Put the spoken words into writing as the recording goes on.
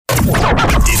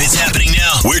If it's happening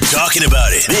now, we're talking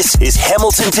about it. This is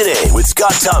Hamilton Today with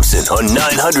Scott Thompson on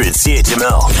 900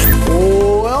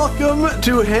 CHML. Welcome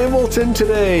to Hamilton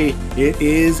Today. It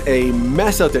is a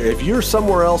mess out there. If you're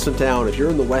somewhere else in town, if you're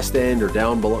in the West End or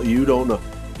down below, you don't know.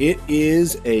 It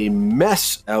is a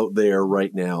mess out there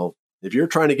right now. If you're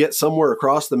trying to get somewhere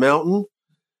across the mountain,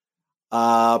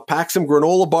 pack some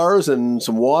granola bars and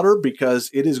some water because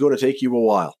it is going to take you a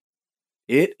while.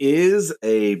 It is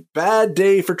a bad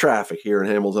day for traffic here in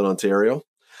Hamilton, Ontario.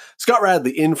 Scott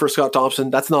Radley in for Scott Thompson.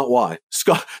 That's not why.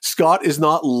 Scott is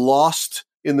not lost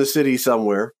in the city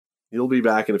somewhere. He'll be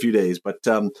back in a few days. But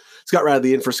Scott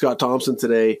Radley in for Scott Thompson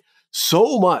today.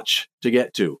 So much to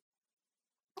get to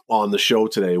on the show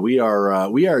today. We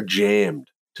are jammed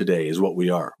today is what we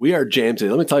are. We are jammed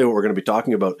today. Let me tell you what we're going to be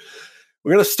talking about.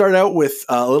 We're going to start out with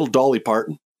a little Dolly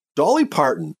Parton. Dolly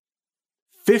Parton,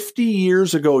 50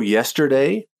 years ago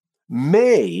yesterday,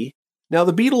 now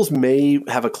the Beatles may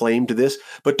have a claim to this,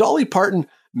 but Dolly Parton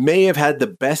may have had the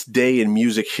best day in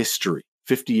music history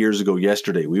 50 years ago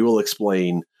yesterday. We will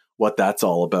explain what that's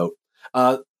all about.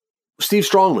 Steve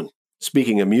Strongman,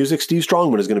 speaking of music, Steve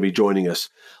Strongman is going to be joining us,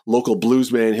 local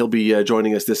blues man. He'll be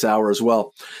joining us this hour as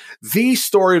well. The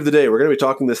story of the day, we're going to be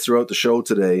talking this throughout the show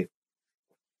today,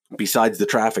 besides the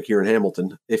traffic here in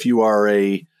Hamilton. If you are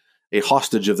a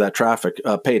hostage of that traffic,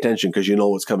 pay attention because you know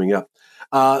what's coming up.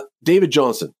 David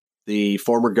Johnston, the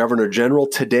former Governor General,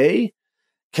 today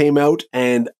came out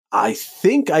and I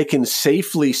think I can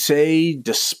safely say,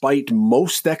 despite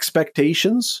most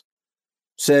expectations,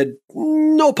 said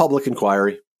no public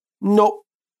inquiry. Nope,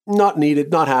 not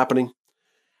needed, not happening.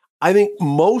 I think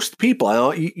most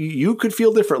people, you could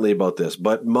feel differently about this,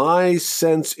 but my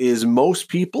sense is most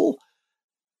people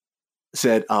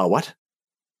said, what?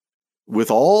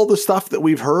 With all the stuff that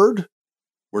we've heard,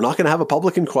 we're not going to have a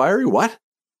public inquiry? What?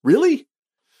 Really?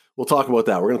 We'll talk about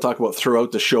that. We're going to talk about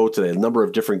throughout the show today. A number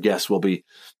of different guests will be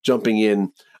jumping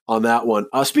in on that one.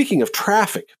 Speaking of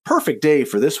traffic, perfect day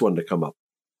for this one to come up.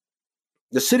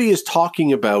 The city is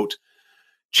talking about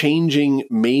changing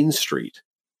Main Street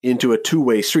into a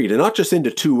two-way street, and not just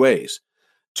into two ways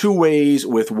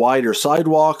with wider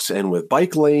sidewalks and with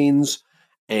bike lanes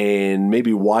and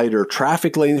maybe wider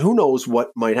traffic lanes. Who knows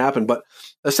what might happen? But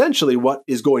essentially what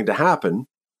is going to happen,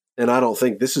 and I don't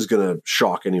think this is going to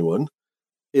shock anyone,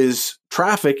 is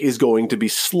traffic is going to be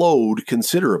slowed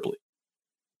considerably.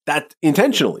 That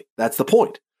intentionally. That's the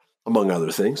point, among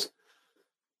other things.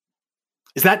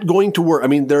 Is that going to work? I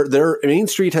mean, their Main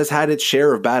Street has had its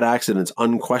share of bad accidents,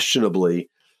 unquestionably,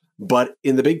 but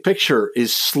in the big picture,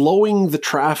 is slowing the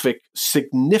traffic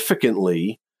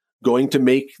significantly going to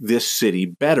make this city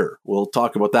better? We'll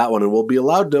talk about that one, and we'll be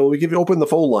allowed to. We give you open the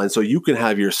phone line so you can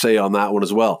have your say on that one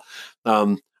as well.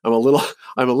 I'm a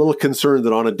little concerned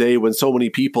that on a day when so many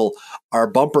people are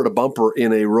bumper to bumper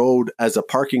in a road as a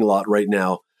parking lot right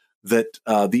now, that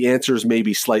the answers may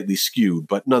be slightly skewed.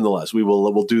 But nonetheless,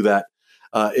 we'll do that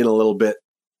in a little bit.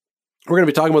 We're going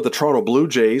to be talking about the Toronto Blue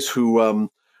Jays, who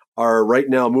are right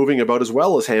now moving about as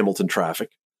well as Hamilton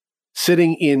traffic,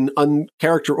 sitting in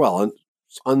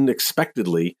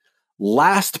unexpectedly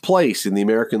last place in the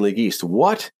American League East.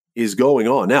 What is going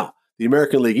on? Now, the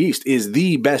American League East is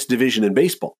the best division in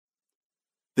baseball.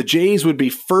 The Jays would be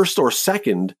first or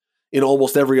second in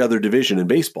almost every other division in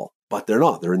baseball, but they're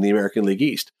not. They're in the American League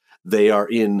East. They are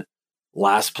in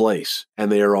last place,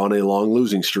 and they are on a long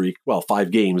losing streak. Well,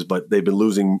 5 games, but they've been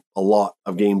losing a lot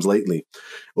of games lately.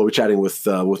 We'll be chatting with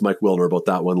Mike Wilner about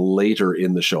that one later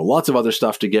in the show. Lots of other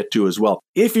stuff to get to as well.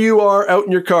 If you are out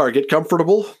in your car, get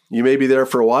comfortable. You may be there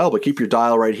for a while, but keep your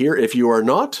dial right here. If you are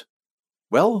not,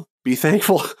 well, be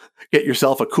thankful. Get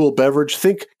yourself a cool beverage.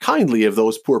 Think kindly of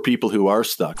those poor people who are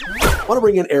stuck. I want to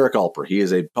bring in Eric Alper. He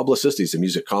is a publicist. He's a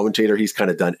music commentator. He's kind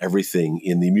of done everything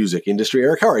in the music industry.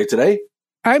 Eric, how are you today?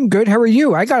 I'm good. How are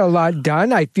you? I got a lot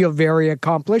done. I feel very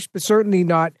accomplished, but certainly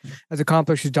not as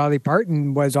accomplished as Dolly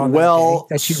Parton was on that day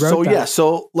that she wrote that.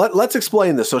 So let's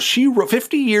explain this. So she wrote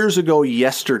 50 years ago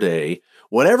yesterday,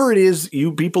 whatever it is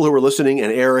you people who are listening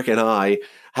and Eric and I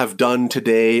have done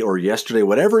today or yesterday,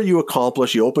 whatever you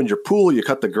accomplish, you opened your pool, you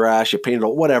cut the grass, you painted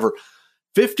it, whatever.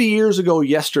 50 years ago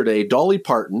yesterday, Dolly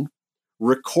Parton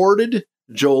recorded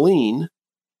Jolene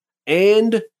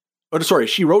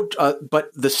she wrote,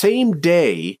 but the same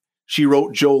day she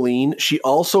wrote Jolene, she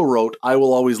also wrote I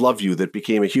Will Always Love You, that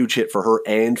became a huge hit for her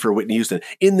and for Whitney Houston.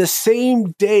 In the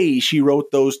same day she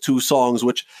wrote those two songs,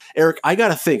 which, Eric, I got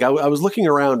to think, I was looking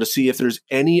around to see if there's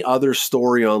any other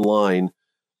story online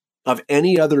of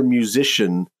any other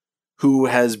musician who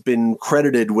has been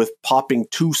credited with popping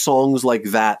two songs like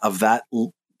that, of that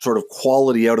sort of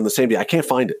quality out on the same day. I can't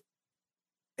find it.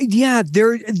 Yeah,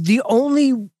 they're the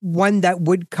only one that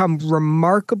would come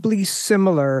remarkably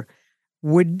similar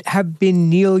would have been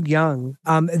Neil Young.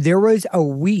 There was a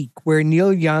week where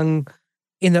Neil Young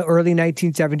in the early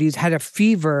 1970s had a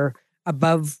fever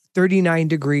above 39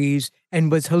 degrees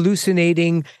and was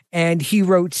hallucinating, and he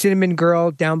wrote Cinnamon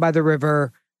Girl, Down by the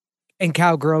River, and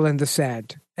Cowgirl in the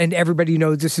Sand. And everybody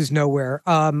knows This Is Nowhere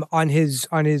on his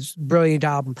brilliant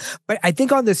album. But I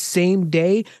think on the same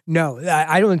day, no,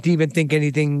 I don't even think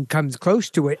anything comes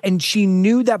close to it. And she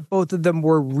knew that both of them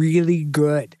were really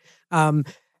good.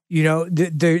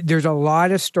 There's a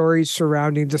lot of stories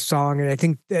surrounding the song, and I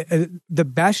think the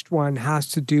best one has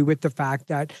to do with the fact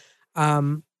that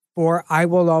for I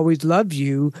Will Always Love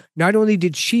You, not only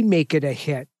did she make it a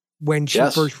hit when she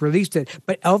first released it,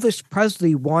 but Elvis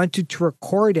Presley wanted to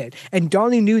record it. And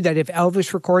Dolly knew that if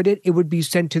Elvis recorded it, it would be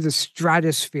sent to the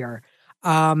stratosphere.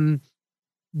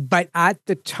 But at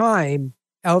the time,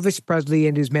 Elvis Presley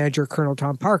and his manager, Colonel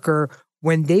Tom Parker,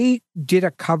 when they did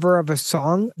a cover of a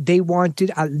song, they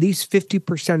wanted at least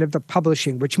 50% of the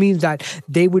publishing, which means that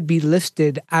they would be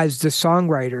listed as the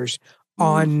songwriters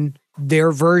on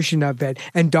their version of it.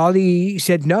 And Dolly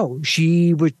said no.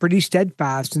 She was pretty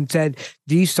steadfast and said,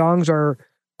 these songs are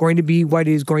going to be what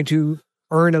is going to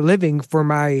earn a living for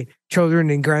my children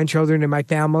and grandchildren and my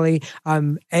family.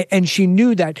 And she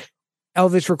knew that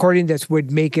Elvis recording this would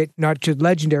make it not just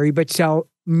legendary, but sell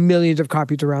millions of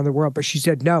copies around the world. But she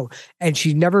said no. And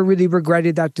she never really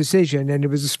regretted that decision. And it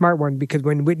was a smart one, because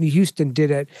when Whitney Houston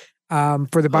did it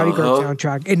for the Bodyguard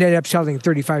soundtrack, it ended up selling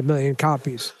 35 million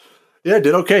copies. Yeah, it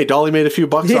did okay. Dolly made a few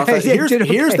bucks off that.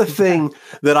 Here's the thing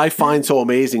that I find so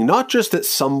amazing. Not just that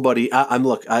somebody,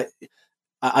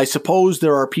 I suppose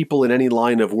there are people in any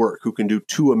line of work who can do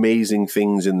two amazing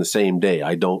things in the same day.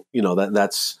 I don't,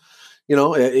 that's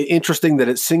interesting that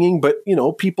it's singing, but,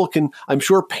 people can, I'm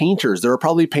sure there are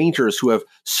probably painters who have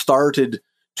started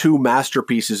two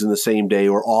masterpieces in the same day,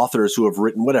 or authors who have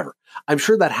written whatever. I'm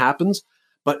sure that happens.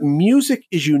 But music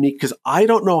is unique, because I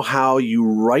don't know how you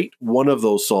write one of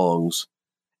those songs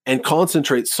and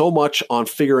concentrate so much on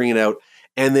figuring it out,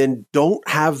 and then don't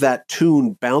have that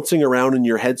tune bouncing around in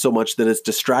your head so much that it's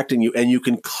distracting you, and you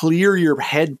can clear your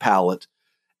head palette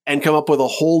and come up with a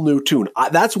whole new tune.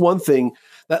 That's one thing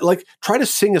that, try to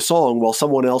sing a song while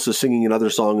someone else is singing another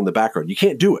song in the background. You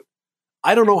can't do it.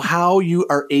 I don't know how you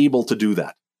are able to do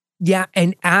that. Yeah,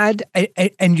 and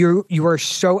you are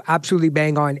so absolutely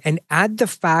bang on. And add the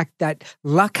fact that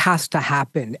luck has to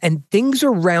happen, and things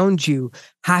around you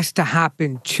has to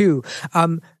happen too.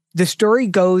 The story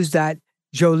goes that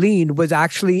Jolene was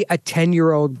actually a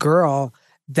 10-year-old girl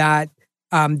that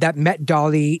met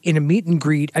Dolly in a meet and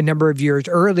greet a number of years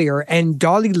earlier, and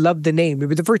Dolly loved the name. It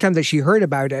was the first time that she heard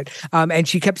about it, and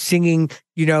she kept singing,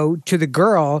 to the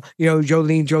girl,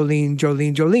 Jolene, Jolene,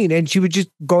 Jolene, Jolene, and she was just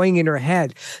going in her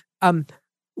head.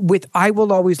 With I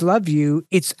Will Always Love You,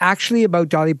 it's actually about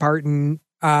Dolly Parton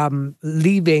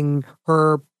leaving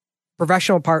her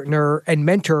professional partner and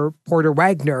mentor, Porter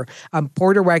Wagner.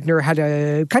 Porter Wagner had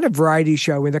a kind of variety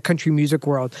show in the country music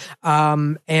world,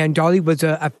 and Dolly was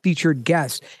a featured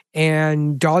guest.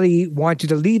 And Dolly wanted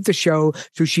to leave the show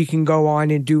so she can go on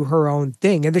and do her own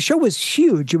thing. And the show was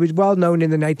huge. It was well known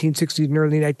in the 1960s and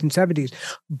early 1970s.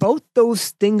 Both those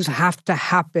things have to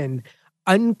happen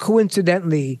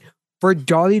uncoincidentally for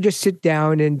Dolly to sit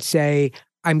down and say,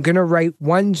 I'm going to write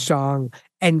one song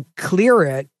and clear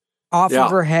it off of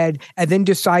her head, and then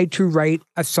decide to write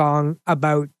a song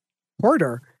about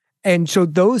Porter. And so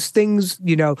those things,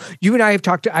 you and I have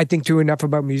talked, I think, too enough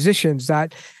about musicians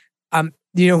that,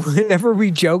 whenever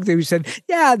we joke, they said,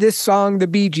 yeah, this song, the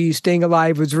Bee Gees, Staying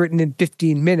Alive, was written in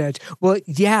 15 minutes. Well,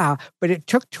 yeah, but it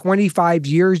took 25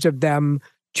 years of them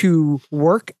to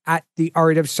work at the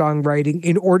art of songwriting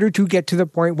in order to get to the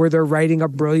point where they're writing a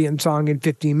brilliant song in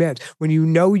 15 minutes. When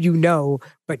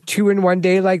but two in one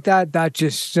day like that, that's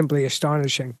just simply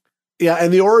astonishing. Yeah,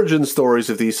 and the origin stories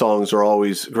of these songs are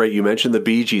always great. You mentioned the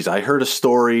Bee Gees. I heard a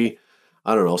story,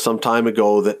 I don't know, some time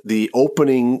ago, that the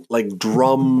opening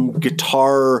drum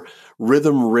guitar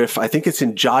rhythm riff, I think it's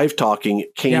in Jive Talking,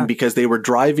 came because they were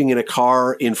driving in a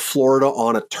car in Florida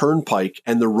on a turnpike,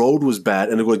 and the road was bad,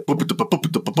 and it was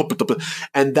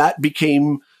and that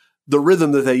became the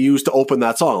rhythm that they used to open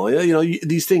that song.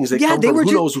 These things, they come from,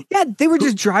 who knows? Yeah, they were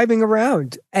just driving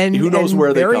around, and who knows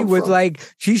where they come from. Barry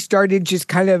was she started just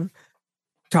kind of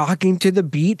talking to the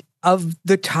beat of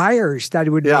the tires that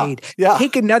it would made. Yeah.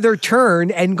 Take another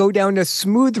turn and go down a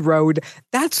smooth road.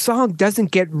 That song doesn't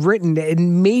get written,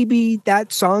 and maybe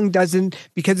that song doesn't,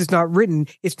 because it's not written,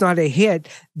 it's not a hit.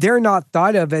 They're not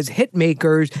thought of as hit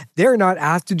makers. They're not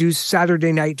asked to do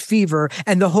Saturday Night Fever,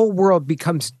 and the whole world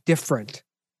becomes different.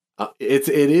 It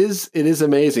is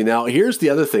amazing. Now, here's the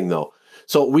other thing, though.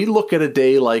 So we look at a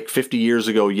day like 50 years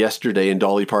ago yesterday and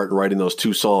Dolly Parton writing those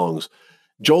two songs.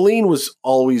 Jolene was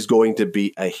always going to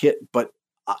be a hit, but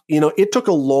it took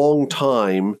a long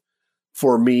time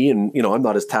for me, and I'm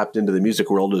not as tapped into the music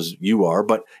world as you are,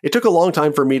 but it took a long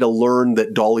time for me to learn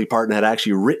that Dolly Parton had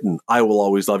actually written "I Will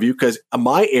Always Love You," because in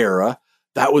my era,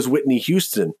 that was Whitney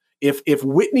Houston. If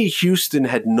Whitney Houston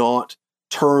had not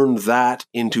turned that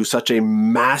into such a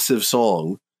massive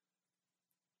song,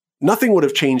 nothing would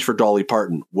have changed for Dolly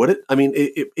Parton, would it? I mean,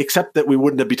 except that we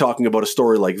wouldn't be talking about a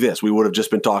story like this. We would have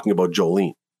just been talking about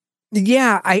Jolene.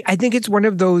 Yeah, I think it's one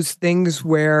of those things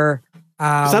where...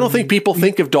 Because I don't think people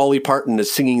think of Dolly Parton as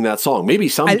singing that song. Maybe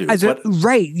some do.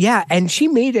 Right, yeah. And she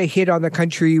made a hit on the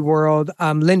country world.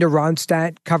 Linda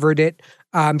Ronstadt covered it.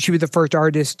 She was the first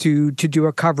artist to do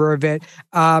a cover of it.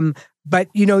 But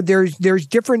there's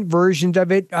different versions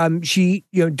of it.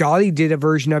 Dolly did a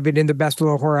version of it in The Best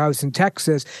Little Whorehouse in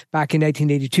Texas back in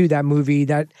 1982. That movie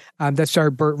that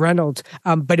starred Burt Reynolds.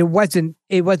 But it wasn't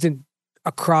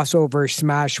a crossover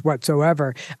smash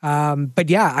whatsoever. But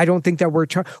yeah, I don't think that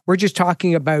we're just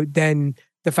talking about then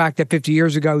the fact that 50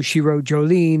 years ago she wrote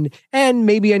Jolene and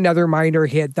maybe another minor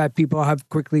hit that people have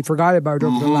quickly forgot about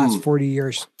over the last 40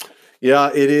 years.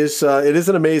 Yeah, it is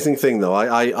an amazing thing, though.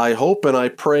 I hope and I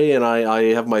pray and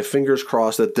I have my fingers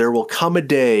crossed that there will come a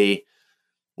day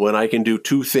when I can do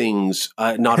two things,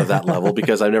 not at that level,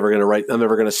 because I'm never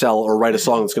going to sell or write a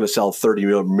song that's going to sell 30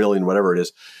 million, whatever it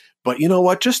is. But you know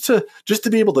what? Just to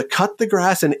be able to cut the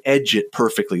grass and edge it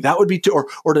perfectly, that would be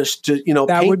or to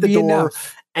paint the door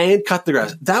enough. And cut the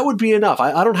grass. That would be enough.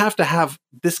 I don't have to have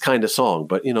this kind of song,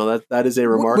 but that is a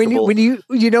remarkable.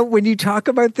 When you talk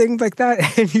about things like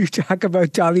that and you talk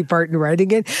about Dolly Parton writing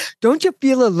it, don't you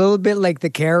feel a little bit like the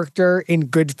character in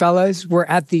Goodfellas, where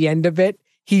at the end of it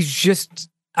he's just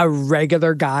a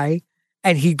regular guy?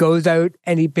 And he goes out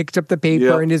and he picks up the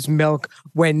paper and his milk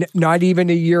when not even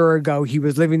a year ago he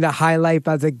was living the high life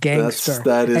as a gangster.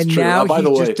 That is and true. now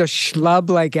he's just a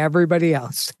schlub like everybody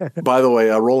else. By the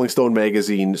way, Rolling Stone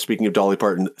magazine, speaking of Dolly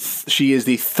Parton, she is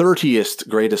the 30th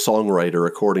greatest songwriter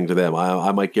according to them.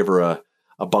 I might give her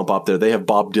a bump up there. They have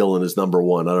Bob Dylan as number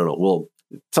one. I don't know. Well,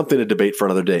 something to debate for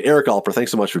another day. Eric Alper,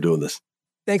 thanks so much for doing this.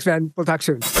 Thanks, man. We'll talk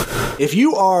soon. If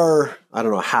you are, I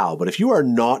don't know how, but if you are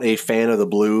not a fan of the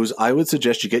blues, I would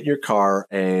suggest you get in your car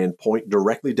and point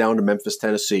directly down to Memphis,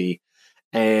 Tennessee,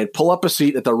 and pull up a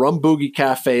seat at the Rum Boogie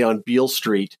Cafe on Beale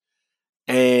Street,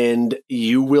 and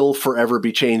you will forever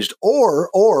be changed.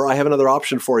 Or I have another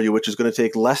option for you, which is going to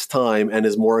take less time and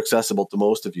is more accessible to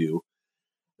most of you.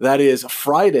 That is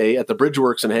Friday at the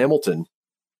Bridgeworks in Hamilton.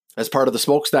 As part of the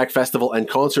Smokestack Festival and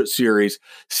concert series,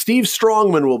 Steve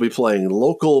Strongman will be playing,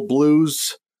 local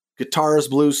blues guitarist,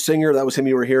 blues singer. That was him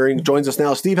you were hearing. Joins us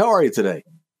now. Steve, how are you today?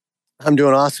 I'm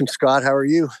doing awesome, Scott. How are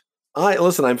you?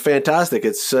 Listen, I'm fantastic.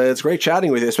 It's great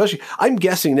chatting with you, especially, I'm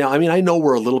guessing now, I mean, I know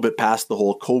we're a little bit past the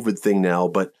whole COVID thing now,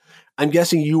 but I'm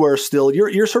guessing you are still,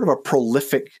 you're sort of a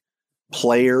prolific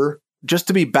player. Just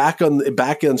to be back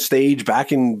on stage,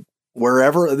 back in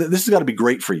wherever, this has got to be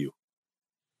great for you.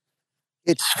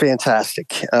 It's fantastic.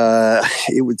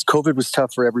 COVID was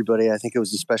tough for everybody. I think it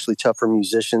was especially tough for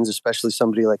musicians, especially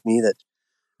somebody like me that,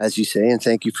 as you say, and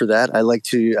thank you for that. I like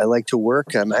to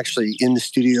work. I'm actually in the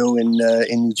studio in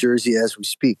New Jersey as we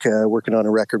speak, working on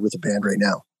a record with a band right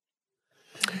now.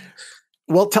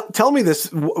 Well, tell me this.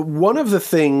 One of the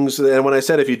things, and when I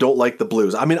said if you don't like the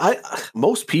blues, I mean,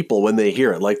 most people when they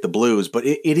hear it like the blues, but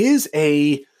it is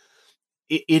a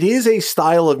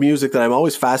style of music that I'm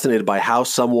always fascinated by how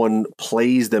someone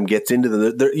plays them, gets into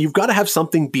them. You've got to have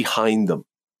something behind them.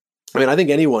 I mean, I think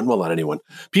not anyone,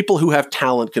 people who have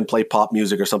talent can play pop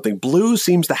music or something. Blues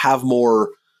seems to have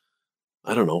more,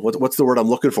 I don't know, what's the word I'm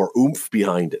looking for? Oomph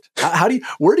behind it.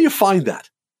 Where do you find that?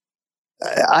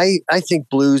 I think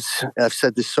blues, I've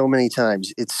said this so many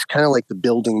times, it's kind of like the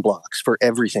building blocks for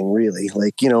everything, really.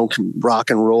 Like,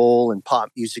 rock and roll and pop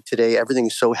music today, everything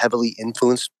is so heavily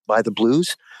influenced by the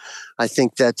blues. I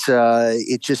think that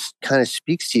it just kind of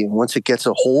speaks to you. And once it gets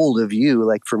a hold of you,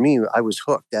 like for me, I was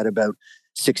hooked at about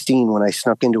 16 when I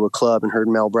snuck into a club and heard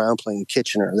Mel Brown playing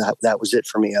Kitchener. That was it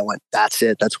for me. I went, that's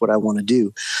it. That's what I want to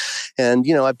do. And,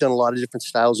 I've done a lot of different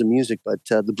styles of music, but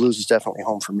the blues is definitely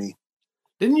home for me.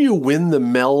 Didn't you win the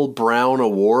Mel Brown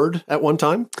Award at one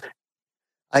time?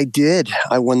 I did.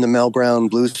 I won the Mel Brown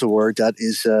Blues Award. That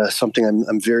is something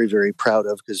I'm very, very proud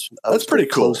of because I was pretty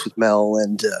close with Mel,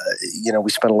 and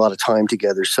we spent a lot of time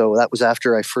together. So that was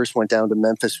after I first went down to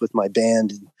Memphis with my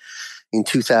band in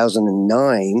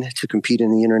 2009 to compete in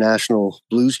the International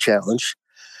Blues Challenge.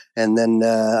 And then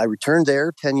I returned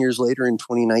there 10 years later in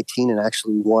 2019 and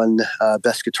actually won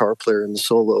Best Guitar Player in the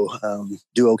solo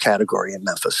duo category in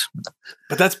Memphis.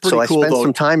 But that's pretty cool. So I spent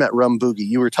some time at Rum Boogie.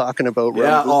 You were talking about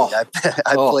Rum Boogie.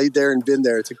 I played there and been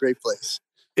there. It's a great place.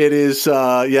 It is,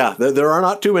 there are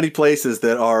not too many places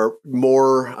that are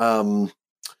more,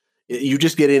 you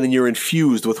just get in and you're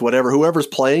infused with whoever's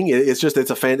playing. It's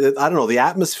a fan. I don't know, the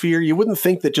atmosphere, you wouldn't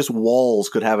think that just walls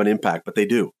could have an impact, but they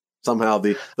do. Somehow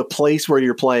the place where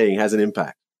you're playing has an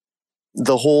impact.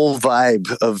 The whole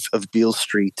vibe of Beale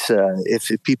Street, if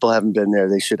people haven't been there,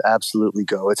 they should absolutely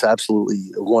go. It's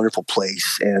absolutely a wonderful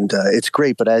place, and it's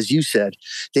great. But as you said,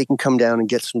 they can come down and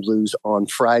get some blues on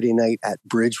Friday night at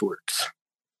Bridgeworks.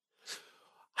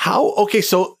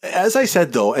 So as I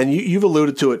said, though, and you've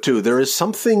alluded to it too, there is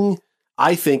something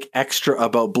I think extra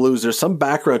about blues. There's some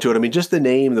background to it. I mean, just the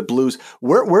name, the blues.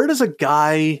 Where does a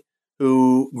guy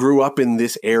who grew up in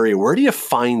this area, where do you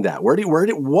find that?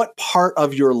 What part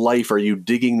of your life are you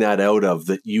digging that out of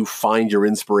that you find your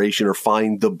inspiration or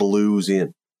find the blues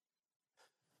in?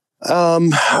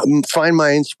 Find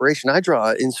my inspiration. I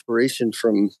draw inspiration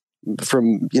from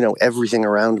everything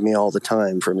around me all the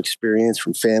time, from experience,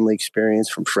 from family experience,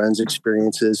 from friends'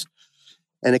 experiences.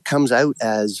 And it comes out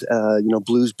as,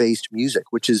 blues-based music,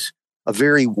 which is a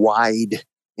very wide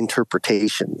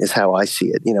interpretation is how I see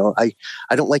it.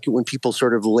 I don't like it when people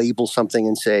sort of label something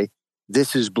and say,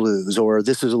 this is blues, or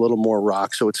this is a little more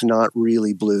rock, so it's not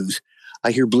really blues.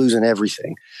 I hear blues in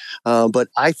everything. But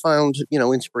I found,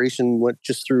 inspiration went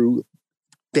just through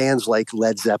bands like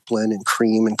Led Zeppelin and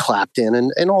Cream and Clapton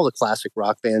and all the classic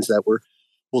rock bands that were,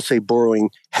 we'll say,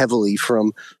 borrowing heavily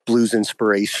from blues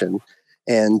inspiration.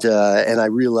 And I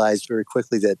realized very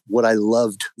quickly that what I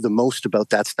loved the most about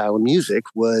that style of music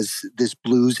was this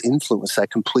blues influence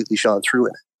that completely shone through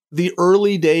in it. The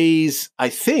early days, I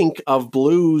think, of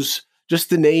blues, just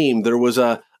the name, there was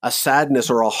a sadness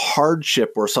or a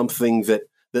hardship or something that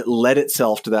led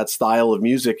itself to that style of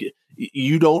music.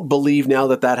 You don't believe now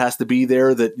that has to be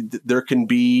there, that there can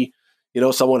be,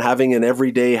 someone having an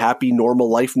everyday, happy, normal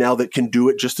life now that can do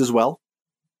it just as well?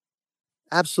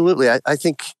 Absolutely. I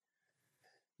think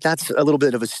that's a little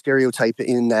bit of a stereotype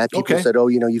in that people said,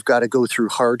 you've got to go through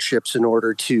hardships in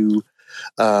order to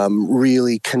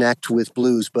really connect with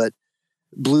blues. But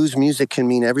blues music can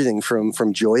mean everything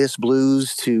from joyous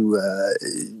blues to,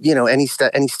 any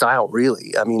style,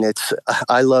 really. I mean,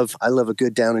 I love a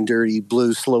good down and dirty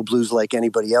blues, slow blues like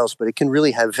anybody else, but it can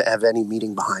really have any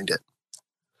meaning behind it.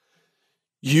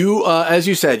 You, as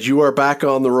you said, you are back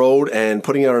on the road and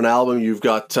putting out an album. You've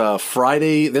got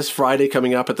this Friday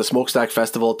coming up at the Smokestack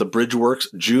Festival at the Bridgeworks.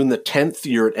 June the 10th,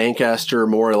 you're at Ancaster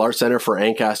Memorial Arts Center for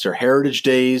Ancaster Heritage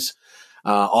Days.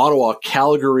 Ottawa,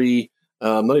 Calgary.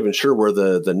 I'm not even sure where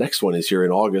the next one is here in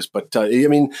August, but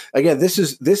again, this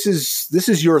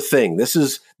is your thing. This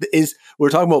is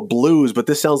we're talking about blues, but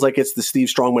this sounds like it's the Steve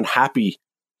Strongman happy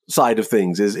side of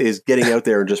things. Is getting out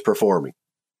there and just performing.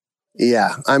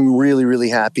 Yeah, I'm really, really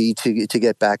happy to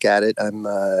get back at it.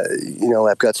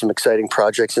 I've got some exciting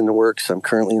projects in the works. I'm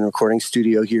currently in a recording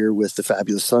studio here with the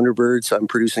Fabulous Thunderbirds. I'm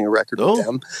producing a record with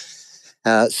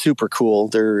them. Super cool.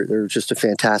 They're just a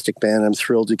fantastic band. I'm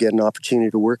thrilled to get an opportunity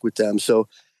to work with them. So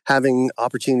having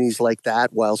opportunities like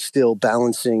that while still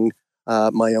balancing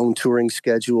my own touring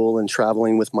schedule and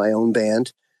traveling with my own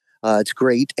band, it's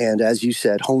great. And as you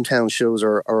said, hometown shows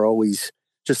are always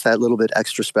just that little bit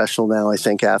extra special now. I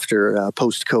think after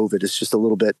post-COVID, it's just a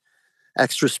little bit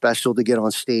extra special to get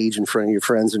on stage in front of your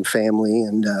friends and family.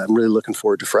 And I'm really looking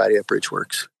forward to Friday at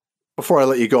Bridgeworks. Before I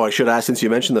let you go, I should ask, since you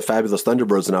mentioned the Fabulous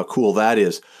Thunderbirds and how cool that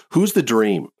is, who's the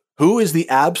dream? Who is the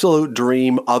absolute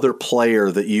dream other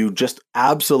player that you just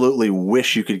absolutely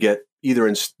wish you could get either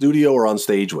in studio or on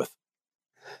stage with?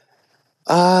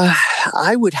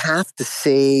 I would have to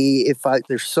say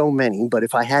there's so many, but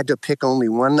if I had to pick only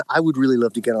one, I would really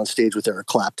love to get on stage with Eric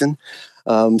Clapton.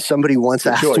 Somebody once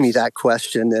asked me that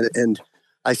question and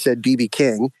I said B.B.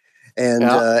 King and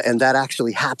that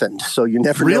actually happened. So you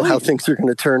never know how things are going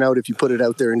to turn out if you put it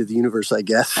out there into the universe, I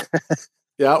guess.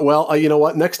 Yeah, well, you know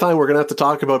what? Next time we're going to have to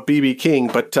talk about B.B. King,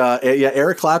 but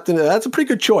Eric Clapton, that's a pretty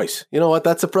good choice. You know what?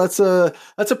 That's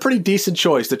a pretty decent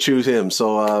choice to choose him.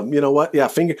 So, you know what? Yeah,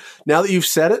 now that you've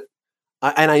said it,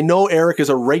 and I know Eric is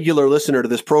a regular listener to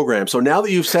this program, so now that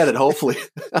you've said it, hopefully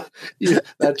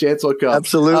that chance will come.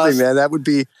 Absolutely, man. That would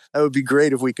be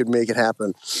great if we could make it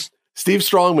happen. Steve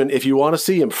Strongman, if you want to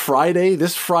see him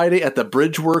this Friday at the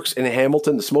Bridgeworks in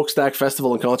Hamilton, the Smokestack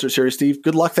Festival and Concert Series. Steve,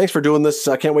 good luck. Thanks for doing this.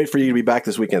 I can't wait for you to be back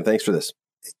this weekend. Thanks for this.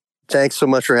 Thanks so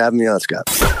much for having me on, Scott.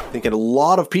 I think a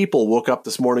lot of people woke up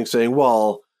this morning saying,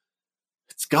 well,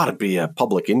 it's got to be a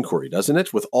public inquiry, doesn't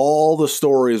it? With all the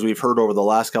stories we've heard over the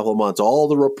last couple of months, all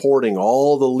the reporting,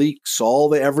 all the leaks, all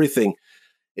the everything,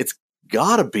 it's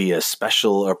got to be a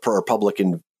special or public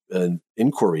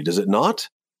inquiry, does it not?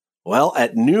 Well,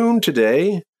 at noon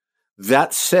today,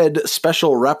 that said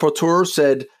special rapporteur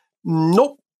said,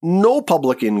 nope, no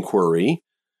public inquiry.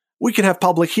 We can have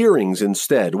public hearings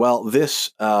instead. Well,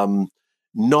 this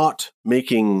not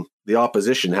making the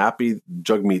opposition happy.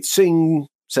 Jagmeet Singh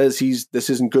says this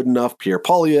isn't good enough. Pierre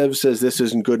Poilievre says this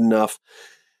isn't good enough.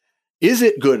 Is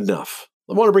it good enough?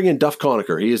 I want to bring in Duff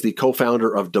Conacher. He is the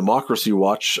co-founder of Democracy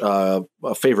Watch, a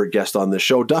favorite guest on this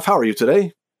show. Duff, how are you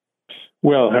today?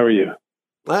 Well, how are you?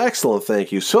 Excellent,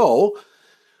 thank you. So,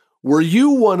 were you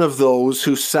one of those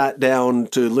who sat down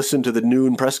to listen to the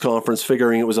noon press conference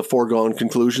figuring it was a foregone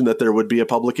conclusion that there would be a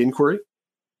public inquiry?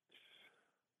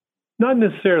 Not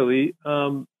necessarily,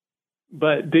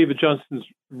 but David Johnston's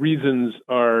reasons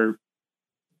are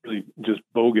really just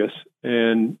bogus.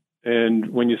 And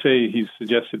when you say he's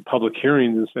suggested public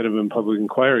hearings instead of a public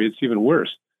inquiry, it's even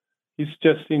worse. He's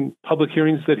suggesting public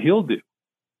hearings that he'll do.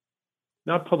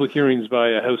 Not public hearings by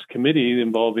a House committee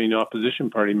involving opposition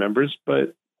party members,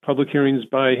 but public hearings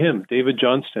by him, David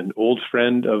Johnston, old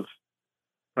friend of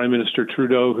Prime Minister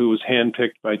Trudeau, who was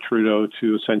handpicked by Trudeau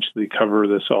to essentially cover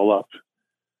this all up.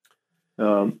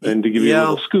 And to give you a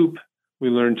little scoop, we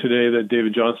learned today that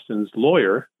David Johnston's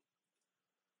lawyer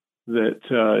that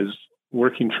is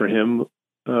working for him,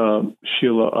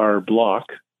 Sheila R. Block,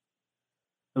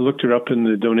 I looked her up in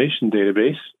the donation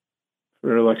database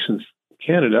for Elections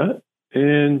Canada,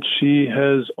 and she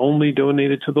has only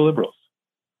donated to the Liberals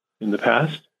in the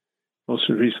past. Most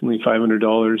recently,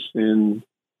 $500 in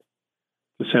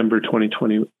December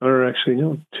 2020, or actually,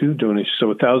 no, two donations.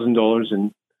 So $1,000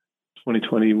 in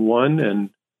 2021 and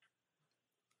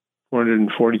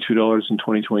 $442 in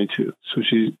 2022. So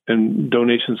and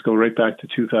donations go right back to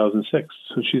 2006.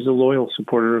 So she's a loyal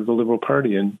supporter of the Liberal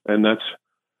Party, and that's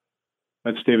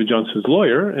David Johnston's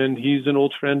lawyer, and he's an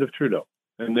old friend of Trudeau,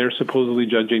 and they're supposedly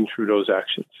judging Trudeau's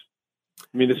actions.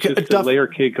 I mean, it's just a layer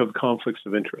cake of conflicts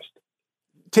of interest.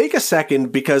 Take a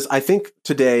second, because I think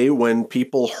today when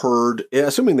people heard,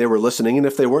 assuming they were listening, and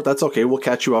if they weren't, that's okay, we'll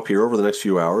catch you up here over the next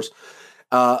few hours,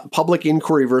 public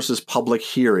inquiry versus public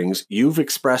hearings. You've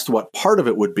expressed what part of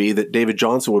it would be, that David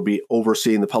Johnston would be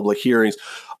overseeing the public hearings.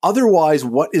 Otherwise,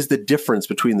 what is the difference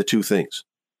between the two things?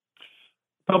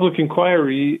 Public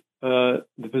inquiry, the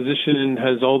position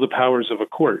has all the powers of a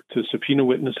court to subpoena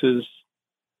witnesses,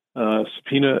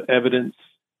 subpoena evidence,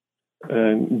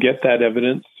 and get that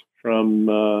evidence from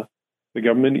the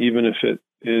government, even if it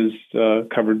is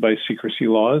covered by secrecy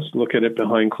laws, look at it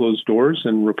behind closed doors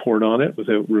and report on it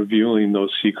without revealing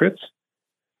those secrets.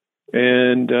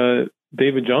 And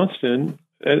David Johnston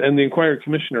and the Inquiry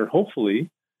Commissioner, hopefully,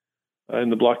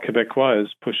 and the Bloc Québécois has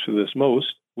pushed for this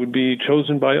most, would be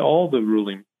chosen by all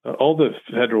the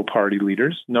federal party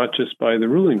leaders, not just by the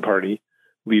ruling party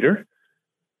leader,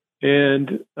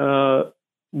 and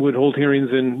would hold hearings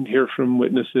and hear from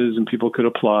witnesses, and people could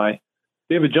apply.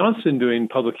 David Johnston doing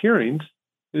public hearings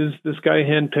is this guy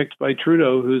handpicked by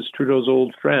Trudeau, who's Trudeau's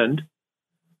old friend,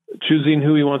 choosing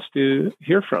who he wants to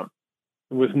hear from,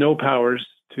 with no powers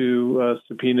to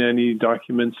subpoena any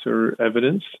documents or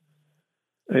evidence,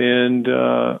 and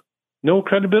no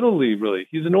credibility, really.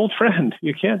 He's an old friend.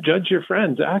 You can't judge your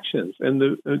friend's actions. And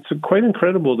it's quite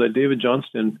incredible that David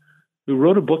Johnston, who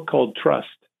wrote a book called Trust,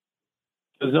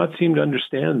 does not seem to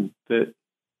understand that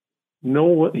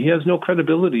he has no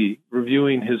credibility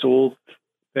reviewing his old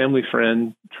family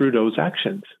friend Trudeau's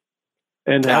actions.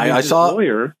 And having his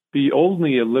lawyer be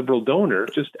only a Liberal donor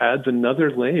just adds another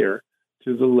layer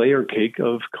to the layer cake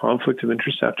of conflict of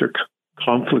interest after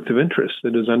conflict of interest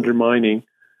that is undermining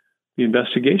the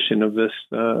investigation of this,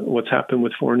 what's happened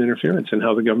with foreign interference and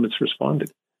how the government's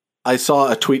responded. I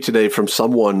saw a tweet today from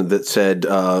someone that said,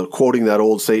 quoting that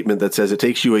old statement that says, it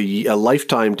takes you a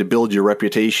lifetime to build your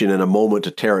reputation and a moment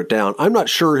to tear it down. I'm not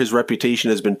sure his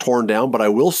reputation has been torn down, but I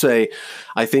will say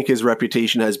I think his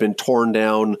reputation has been torn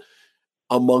down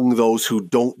among those who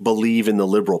don't believe in the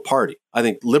Liberal Party. I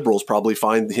think Liberals probably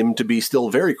find him to be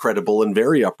still very credible and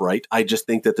very upright. I just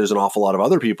think that there's an awful lot of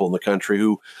other people in the country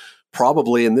who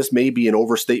probably, and this may be an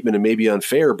overstatement and may be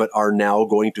unfair, but are now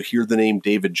going to hear the name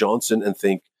David Johnston and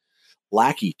think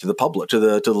lackey to the public, to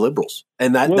the Liberals.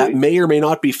 And that may or may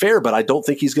not be fair, but I don't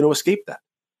think he's going to escape that.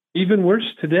 Even worse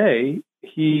today,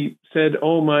 he said,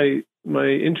 my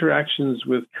interactions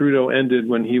with Trudeau ended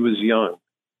when he was young,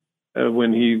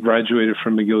 when he graduated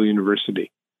from McGill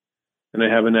University. And I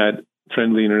haven't had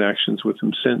friendly interactions with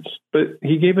him since. But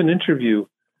he gave an interview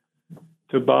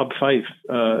to Bob Fife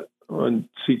on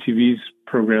CTV's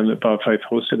program that Bob Fife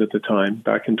hosted at the time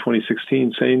back in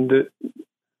 2016, saying that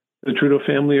the Trudeau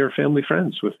family are family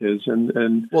friends with his,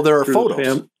 and well, there are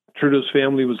photos. Trudeau's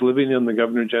family was living in the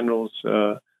Governor General's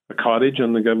a cottage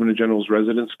on the Governor General's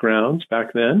residence grounds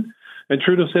back then. And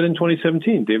Trudeau said in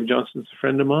 2017, David Johnston's a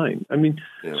friend of mine. I mean,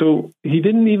 so he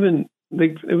didn't even,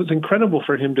 it was incredible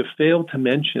for him to fail to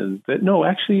mention that, no,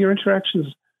 actually your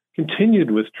interactions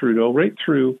continued with Trudeau right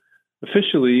through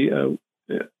officially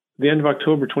the end of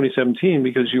October 2017,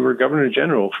 because you were Governor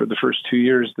General for the first 2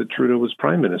 years that Trudeau was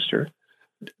Prime Minister.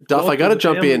 Duff, I got to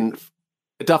jump in.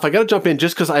 Duff, I got to jump in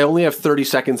just because I only have 30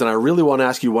 seconds and I really want to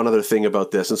ask you one other thing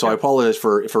about this. And so I apologize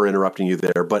for interrupting you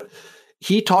there. But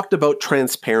he talked about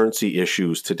transparency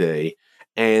issues today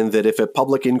and that if a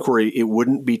public inquiry, it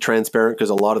wouldn't be transparent because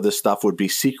a lot of this stuff would be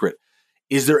secret.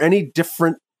 Is there any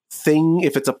different thing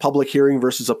if it's a public hearing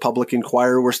versus a public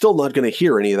inquiry? We're still not going to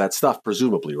hear any of that stuff,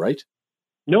 presumably, right?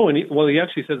 No, and he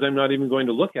actually says, I'm not even going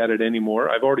to look at it anymore.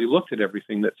 I've already looked at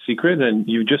everything that's secret, and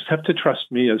you just have to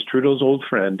trust me as Trudeau's old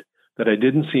friend that I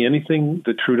didn't see anything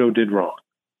that Trudeau did wrong.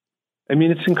 I mean,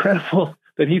 it's incredible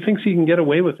that he thinks he can get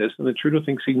away with this and that Trudeau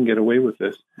thinks he can get away with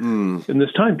this. In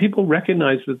this time, people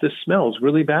recognize that this smells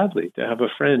really badly to have a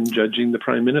friend judging the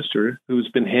Prime Minister who's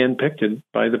been handpicked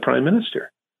by the Prime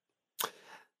Minister.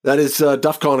 That is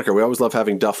Duff Conacher. We always love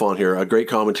having Duff on here. A great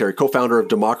commentary, co-founder of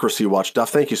Democracy Watch.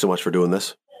 Duff, thank you so much for doing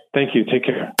this. Thank you. Take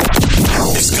care.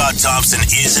 If Scott Thompson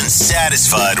isn't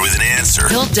satisfied with an answer,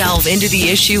 he'll delve into the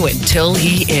issue until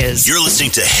he is. You're listening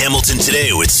to Hamilton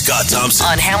Today with Scott Thompson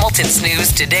on Hamilton's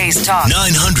News Today's Talk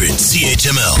 900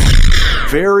 CHML.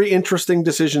 Very interesting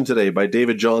decision today by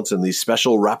David Johnston, the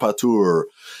special rapporteur,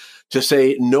 to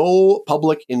say no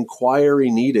public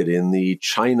inquiry needed in the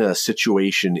China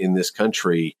situation in this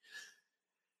country.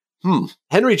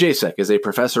 Henry Jasek is a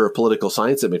professor of political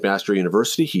science at McMaster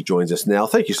University. He joins us now.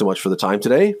 Thank you so much for the time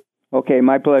today. Okay,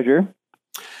 my pleasure.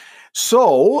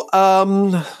 So,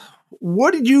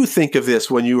 what did you think of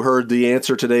this when you heard the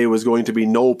answer today was going to be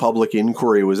no public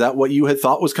inquiry? Was that what you had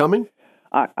thought was coming?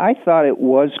 I thought it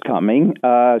was coming,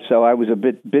 so I was a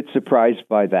bit surprised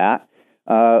by that.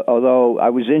 Although I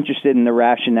was interested in the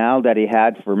rationale that he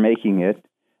had for making it,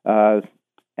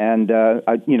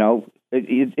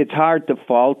 it's hard to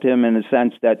fault him in the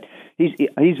sense that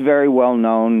he's very well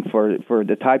known for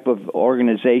the type of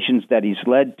organizations that he's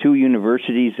led. 2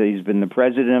 universities, he's been the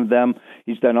president of them.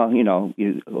 He's done all,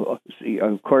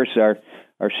 of course, our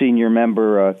senior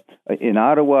member in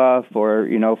Ottawa for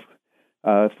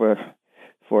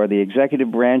the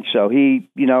executive branch. So and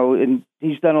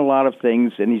he's done a lot of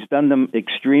things, and he's done them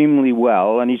extremely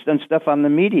well. And he's done stuff on the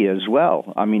media as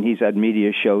well. I mean, he's had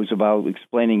media shows about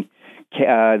explaining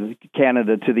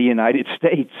Canada to the United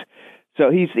States. So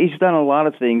he's done a lot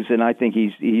of things, and I think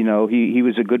he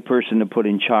was a good person to put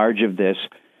in charge of this.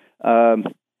 I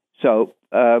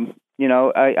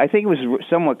think it was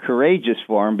somewhat courageous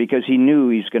for him because he knew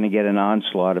he's going to get an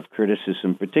onslaught of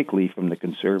criticism, particularly from the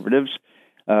Conservatives,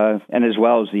 and as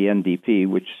well as the NDP,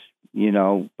 which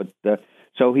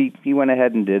so he went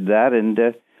ahead and did that, and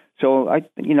so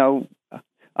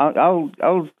I'll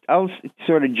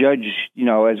sort of judge,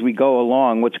 as we go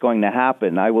along, what's going to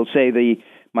happen. I will say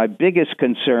my biggest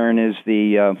concern is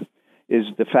the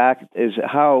fact is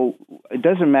how it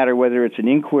doesn't matter whether it's an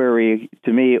inquiry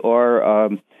to me or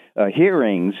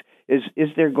hearings. Is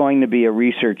there going to be a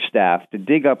research staff to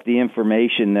dig up the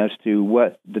information as to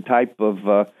what the type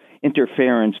of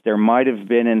interference there might have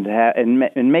been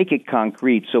and make it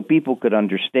concrete so people could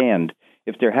understand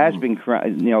if there has been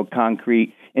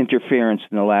concrete interference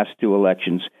in the last 2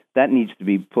 elections? That needs to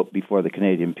be put before the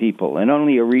Canadian people, and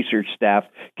only a research staff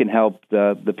can help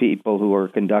the people who are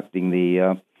conducting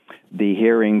the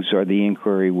hearings or the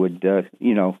inquiry would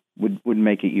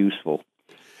make it useful.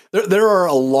 There are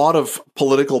a lot of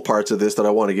political parts of this that I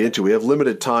want to get into. We have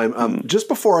limited time. Just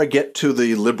before I get to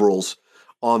the Liberals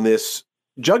on this,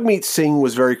 Jagmeet Singh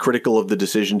was very critical of the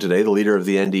decision today, the leader of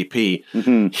the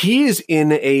NDP. He is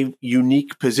in a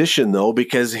unique position, though,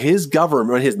 because his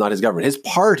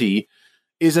party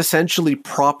is essentially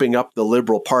propping up the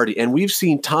Liberal Party. And we've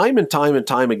seen time and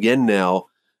time again now,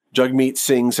 Jagmeet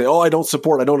Singh say, I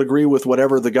don't agree with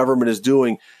whatever the government is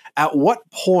doing. At what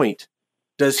point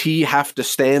does he have to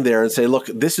stand there and say, look,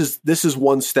 this is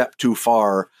one step too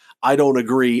far. I don't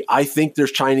agree. I think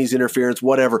there's Chinese interference,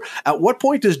 whatever. At what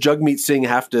point does Jagmeet Singh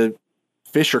have to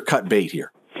fish or cut bait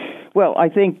here? Well, I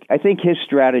think his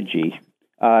strategy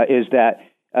is that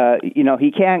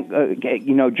he can't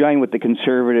join with the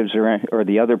Conservatives or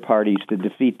the other parties to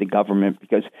defeat the government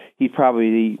because he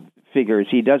probably figures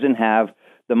he doesn't have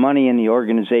the money in the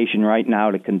organization right now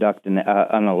to conduct an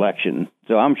election.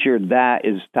 So I'm sure that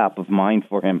is top of mind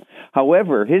for him.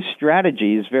 However, his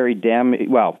strategy is very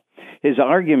his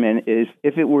argument is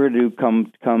if it were to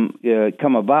come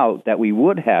about that we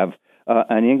would have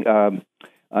an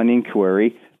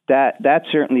inquiry, that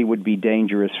certainly would be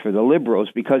dangerous for the Liberals,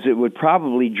 because it would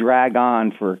probably drag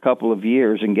on for a couple of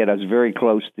years and get us very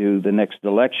close to the next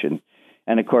election.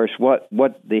 And of course, what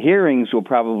the hearings will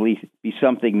probably be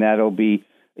something that'll be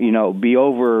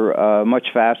over much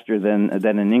faster than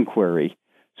an inquiry.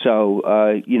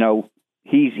 So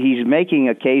he's making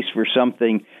a case for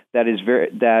something that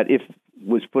if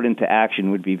was put into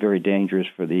action would be very dangerous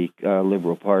for the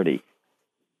Liberal Party.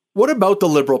 What about the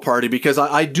Liberal Party? Because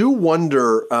I do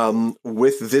wonder,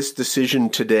 with this decision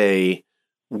today,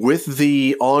 with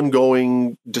the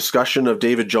ongoing discussion of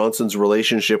David Johnston's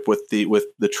relationship with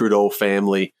the Trudeau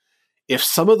family, if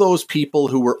some of those people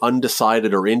who were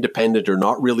undecided or independent or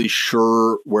not really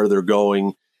sure where they're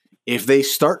going, if they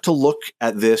start to look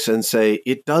at this and say,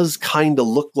 it does kind of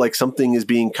look like something is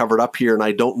being covered up here, and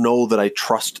I don't know that I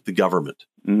trust the government.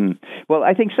 Mm-hmm. Well,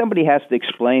 I think somebody has to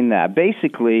explain that.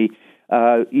 Basically,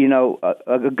 a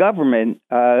government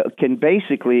can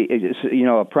basically,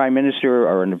 a prime minister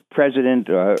or a president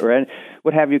or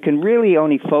what have you, can really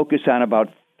only focus on about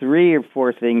 3 or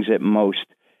 4 things at most.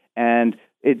 And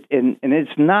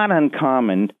it's not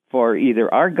uncommon for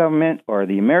either our government or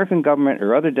the American government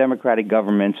or other democratic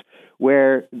governments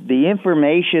where the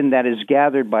information that is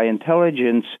gathered by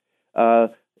intelligence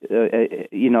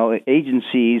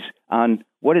agencies on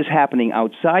what is happening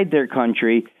outside their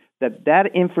country, that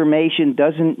information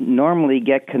doesn't normally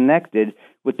get connected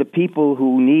with the people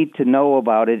who need to know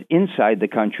about it inside the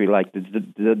country, like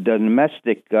the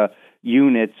domestic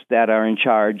units that are in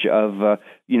charge of,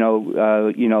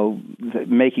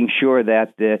 making sure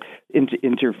that the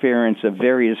interference of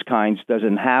various kinds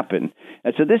doesn't happen.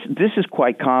 And so this is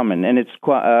quite common, and it's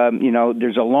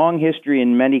there's a long history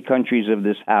in many countries of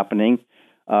this happening,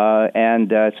 so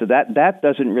that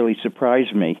doesn't really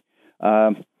surprise me.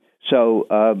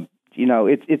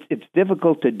 It's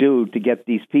difficult to get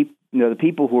these people, the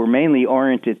people who are mainly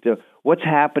oriented to what's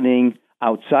happening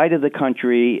outside of the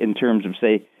country in terms of,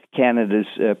 say, Canada's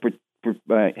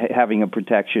having a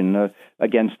protection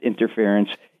against interference,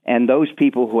 and those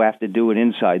people who have to do it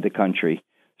inside the country.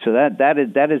 So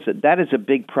that is a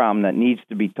big problem that needs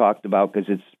to be talked about, because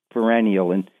it's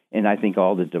perennial in I think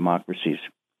all the democracies.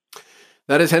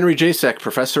 That is Henry Jasek,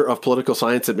 Professor of Political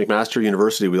Science at McMaster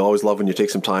University. We always love when you take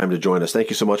some time to join us. Thank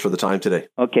you so much for the time today.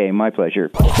 Okay, my pleasure.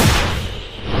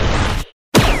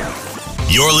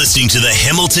 You're listening to the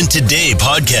Hamilton Today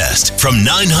podcast from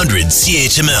 900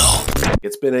 CHML.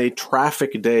 It's been a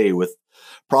traffic day with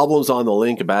problems on the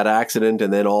link, a bad accident,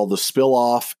 and then all the spill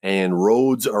off and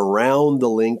roads around the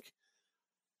link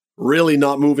really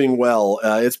not moving well.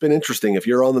 It's been interesting. If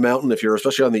you're on the mountain, if you're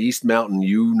especially on the East Mountain,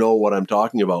 you know what I'm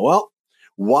talking about. Well,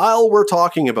 while we're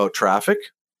talking about traffic,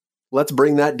 let's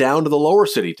bring that down to the lower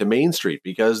city, to Main Street,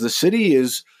 because the city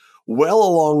is well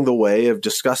along the way of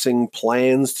discussing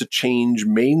plans to change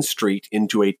Main Street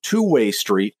into a two-way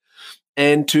street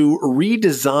and to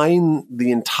redesign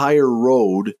the entire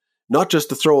road, not just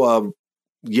to throw a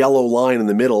yellow line in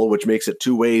the middle, which makes it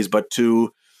two ways, but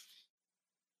to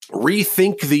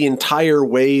rethink the entire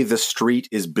way the street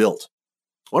is built.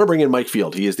 I want to bring in Mike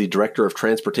Field. He is the Director of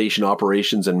Transportation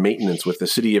Operations and Maintenance with the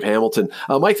City of Hamilton.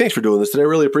 Mike, thanks for doing this today. I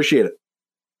really appreciate it.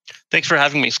 Thanks for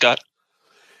having me, Scott.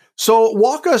 So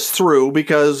walk us through,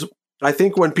 because I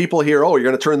think when people hear, oh, you're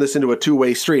going to turn this into a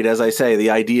two-way street, as I say, the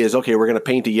idea is, okay, we're going to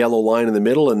paint a yellow line in the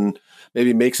middle and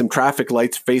maybe make some traffic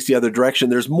lights face the other direction.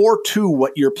 There's more to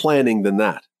what you're planning than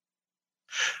that.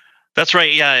 That's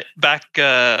right. Yeah, back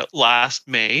last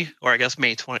May, or I guess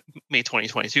May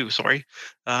 2022. Sorry,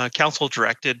 Council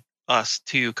directed us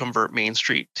to convert Main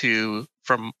Street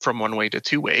from one way to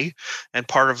two way, and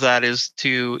part of that is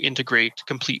to integrate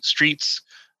complete streets,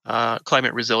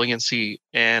 climate resiliency,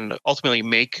 and ultimately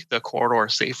make the corridor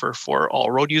safer for all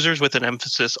road users, with an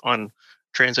emphasis on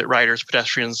transit riders,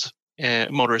 pedestrians,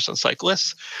 motorists and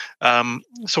cyclists.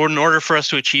 So in order for us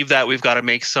to achieve that, we've got to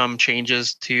make some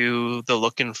changes to the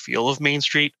look and feel of Main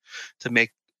Street to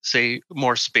make, say,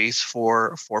 more space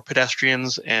for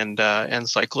pedestrians and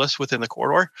cyclists within the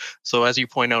corridor. So as you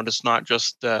point out, it's not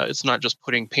just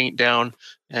putting paint down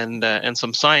and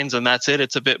some signs and that's it.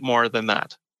 It's a bit more than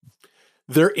that.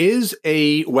 There is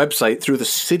a website through the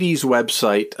city's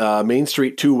website, Main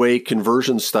Street Two-Way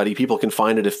Conversion Study. People can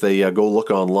find it if they go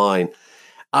look online.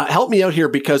 Help me out here,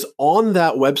 because on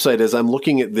that website, as I'm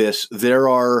looking at this, there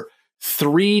are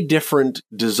 3 different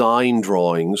design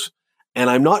drawings, And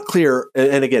I'm not clear.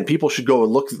 And again, people should go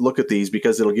and look at these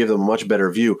because it'll give them a much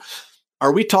better view.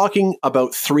 Are we talking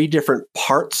about 3 different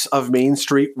parts of Main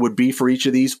Street would be for each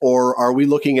of these? Or are we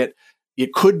looking at,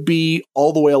 it could be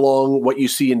all the way along what you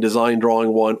see in Design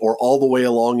Drawing 1, or all the way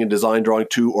along in Design Drawing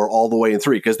 2, or all the way in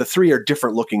 3? Because the 3 are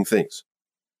different looking things.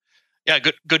 Yeah,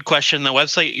 good question. The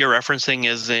website you're referencing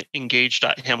is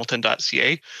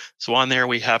engage.hamilton.ca. So on there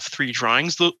we have 3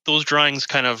 drawings. Those drawings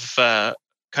kind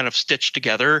of stitched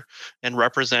together and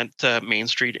represent Main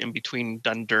Street in between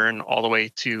Dundurn all the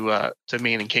way to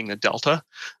Main and King, the Delta.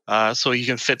 So you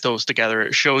can fit those together.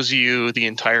 It shows you the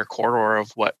entire corridor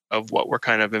of what we're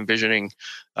kind of envisioning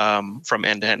from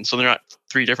end to end. So they're not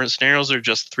 3 different scenarios. They're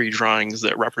just 3 drawings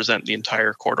that represent the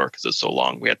entire corridor because it's so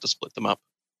long. We had to split them up.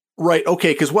 Right.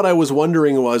 Okay. Because what I was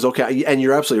wondering was, okay, and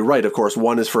you're absolutely right. Of course,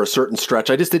 one is for a certain stretch.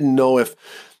 I just didn't know if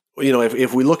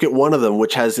we look at one of them,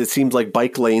 which has, it seems like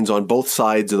bike lanes on both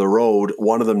sides of the road,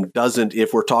 one of them doesn't,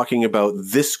 if we're talking about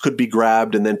this could be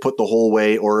grabbed and then put the whole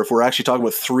way, or if we're actually talking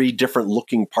about 3 different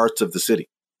looking parts of the city.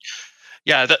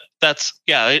 Yeah,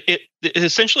 it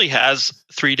essentially has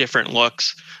 3 different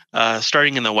looks.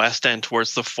 Starting in the west end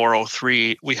towards the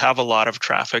 403, we have a lot of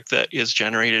traffic that is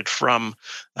generated from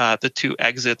the 2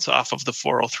 exits off of the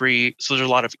 403. So there's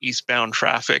a lot of eastbound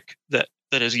traffic that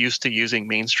is used to using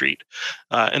Main Street.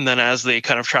 And then as they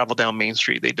kind of travel down Main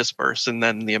Street, they disperse, and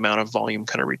then the amount of volume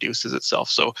kind of reduces itself.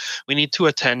 So we need to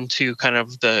attend to kind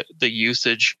of the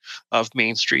usage of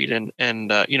Main Street. And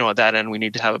at that end, we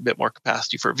need to have a bit more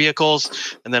capacity for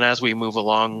vehicles. And then as we move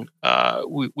along,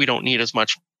 we don't need as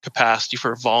much capacity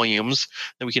for volumes,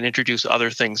 then we can introduce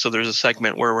other things. So there's a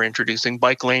segment where we're introducing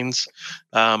bike lanes,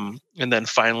 and then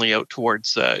finally out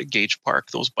towards Gage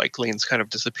Park, those bike lanes kind of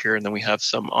disappear, and then we have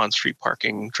some on-street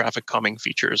parking, traffic calming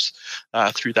features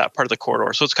through that part of the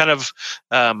corridor. So it's kind of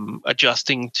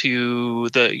adjusting to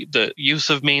the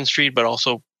use of Main Street, but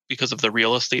also because of the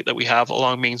real estate that we have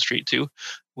along Main Street too.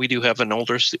 We do have an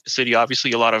older city,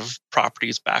 obviously a lot of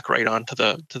properties back right onto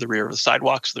the rear of the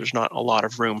sidewalk, so there's not a lot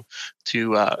of room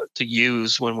to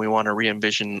use when we want to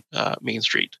re-envision Main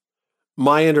Street.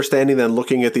 My understanding then,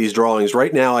 looking at these drawings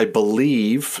right now, I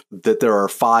believe that there are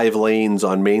 5 lanes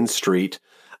on Main Street.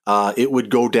 It would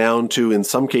go down to, in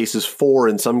some cases, 4,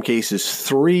 in some cases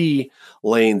 3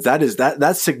 lanes.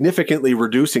 That's significantly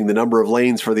reducing the number of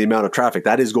lanes for the amount of traffic.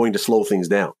 That is going to slow things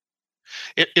down.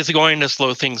 It is going to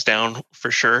slow things down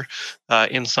for sure.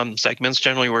 In some segments,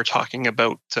 generally we're talking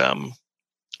about 2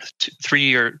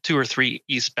 or 3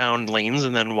 eastbound lanes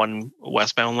and then 1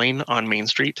 westbound lane on Main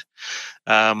Street.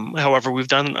 However, we've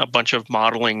done a bunch of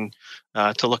modeling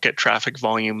to look at traffic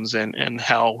volumes and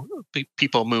how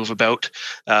people move about.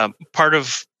 Part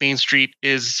of Main Street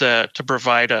is to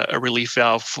provide a relief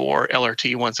valve for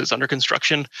LRT once it's under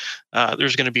construction.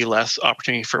 There's going to be less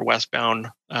opportunity for westbound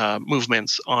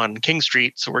movements on King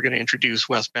Street, so we're going to introduce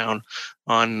westbound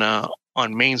on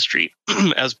Main Street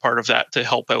as part of that to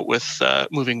help out with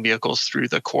moving vehicles through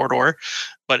the corridor.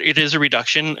 But it is a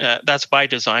reduction. That's by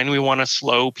design. We want to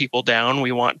slow people down.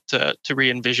 We want to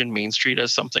re-envision Main Street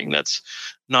as something that's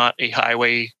not a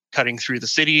highway cutting through the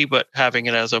city, but having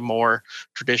it as a more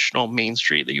traditional Main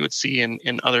Street that you would see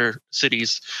in other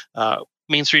cities.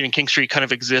 Main Street and King Street kind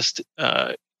of exist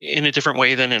in a different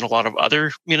way than in a lot of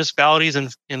other municipalities,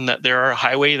 in that there are a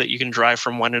highway that you can drive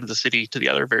from one end of the city to the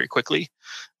other very quickly.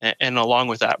 And along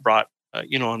with that brought a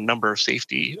number of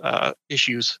safety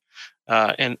issues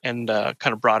and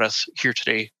kind of brought us here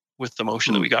today with the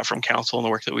motion that we got from council and the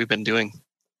work that we've been doing.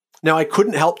 Now, I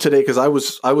couldn't help today because I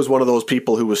was one of those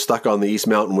people who was stuck on the East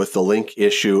Mountain with the link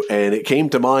issue, and it came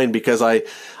to mind because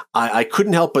I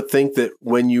couldn't help but think that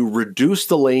when you reduce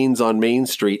the lanes on Main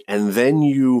Street and then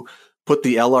you put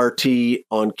the LRT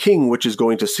on King, which is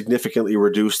going to significantly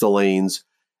reduce the lanes,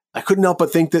 I couldn't help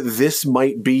but think that this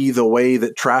might be the way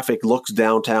that traffic looks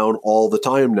downtown all the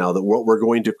time now, that what we're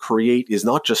going to create is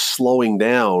not just slowing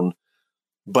down,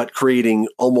 but creating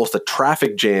almost a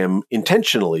traffic jam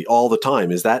intentionally all the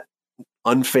time. Is that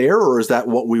unfair, or is that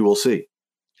what we will see?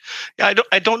 Yeah,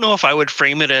 I don't know if I would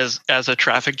frame it as a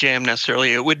traffic jam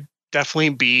necessarily. It would definitely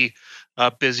be a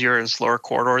busier and slower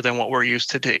corridor than what we're used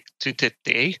to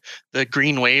today. The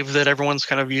green wave that everyone's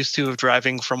kind of used to of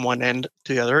driving from one end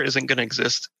to the other isn't going to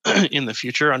exist in the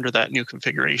future under that new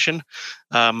configuration.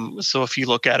 So if you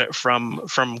look at it from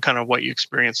kind of what you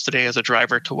experience today as a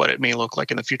driver to what it may look like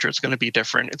in the future, it's going to be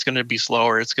different. It's going to be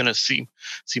slower. It's going to seem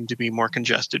to be more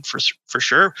congested for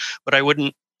sure. But I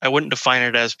wouldn't define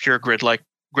it as pure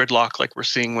gridlock like we're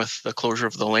seeing with the closure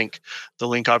of the link. The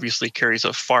link obviously carries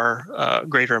a far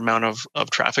greater amount of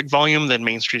traffic volume than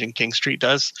Main Street and King Street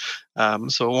does.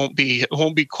 So it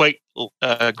won't be quite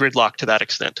gridlock to that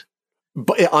extent.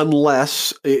 But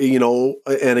unless,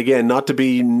 and again, not to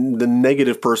be the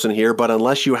negative person here, but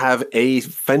unless you have a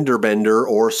fender bender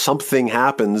or something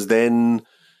happens, then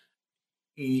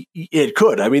it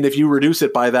could. I mean, if you reduce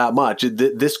it by that much,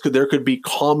 there could be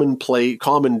common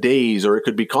days, or it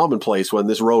could be commonplace when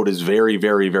this road is very,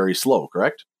 very, very slow.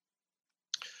 Correct?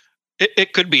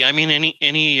 It could be. I mean,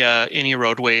 any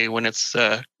roadway when it's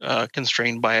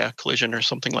constrained by a collision or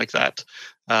something like that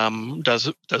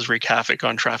does wreak havoc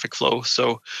on traffic flow.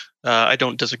 So I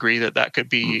don't disagree that could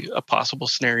be a possible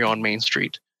scenario on Main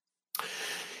Street.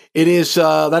 It is.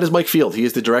 That is Mike Field. He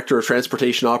is the Director of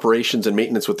Transportation Operations and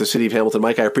Maintenance with the City of Hamilton.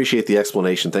 Mike, I appreciate the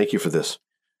explanation. Thank you for this.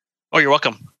 Oh, you're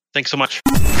welcome. Thanks so much.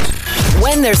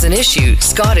 When there's an issue,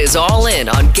 Scott is all in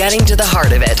on getting to the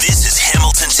heart of it. This is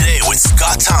Hamilton Today with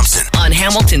Scott Thompson on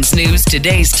Hamilton's News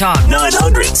Today's Talk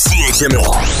 900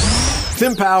 CHML.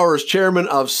 Tim Powers, Chairman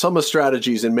of Summa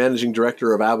Strategies and Managing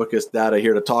Director of Abacus Data,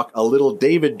 here to talk a little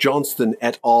David Johnston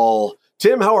et al.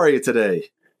 Tim, how are you today?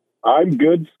 I'm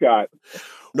good, Scott.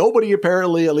 Nobody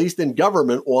apparently, at least in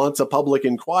government, wants a public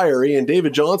inquiry, and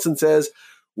David Johnston says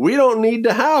we don't need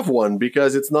to have one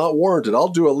because it's not warranted. I'll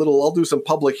do some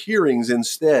public hearings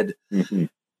instead. Mm-hmm.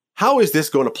 How is this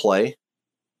going to play?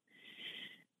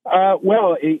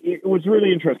 Well, it was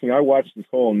really interesting. I watched this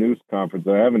whole news conference.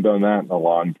 I haven't done that in a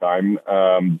long time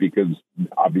because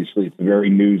obviously it's a very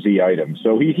newsy item.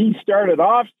 So he started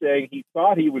off saying he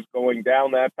thought he was going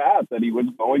down that path, that he was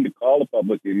going to call a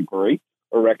public inquiry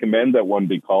or recommend that one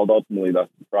be called. Ultimately, that's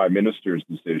the Prime Minister's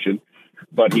decision.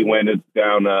 But he went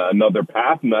down another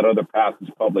path, and that other path is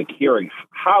public hearing.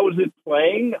 How is it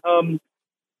playing?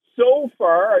 So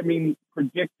far, I mean,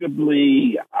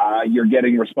 predictably, you're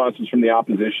getting responses from the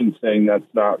opposition saying that's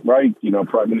not right.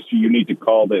 Prime Minister, you need to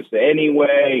call this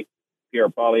anyway. Pierre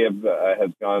Poilievre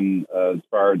has gone as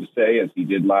far to say, as he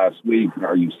did last week,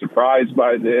 are you surprised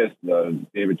by this?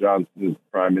 David Johnston is the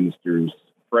Prime Minister's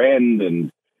friend,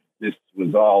 and this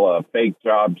was all a fake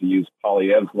job, to use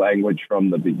Poilievre's language,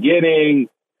 from the beginning.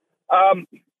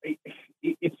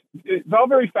 It's all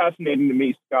very fascinating to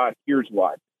me, Scott. Here's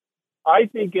why. I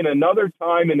think in another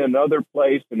time, in another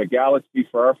place, in a galaxy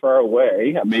far, far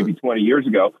away, maybe 20 years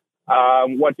ago,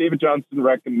 what David Johnston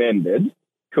recommended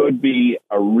could be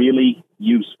a really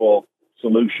useful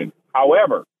solution.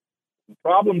 However, the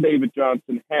problem David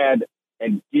Johnston had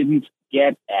and didn't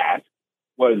get at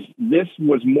was this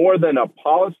was more than a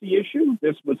policy issue.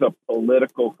 This was a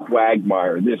political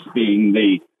quagmire, this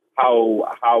being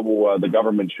how the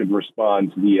government should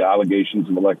respond to the allegations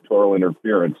of electoral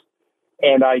interference.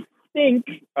 And I think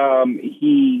he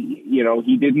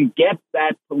didn't get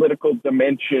that political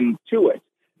dimension to it.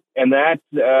 And that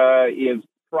is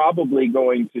probably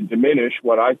going to diminish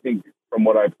what I think, from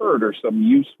what I've heard, are some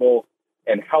useful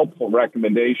and helpful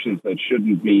recommendations that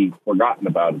shouldn't be forgotten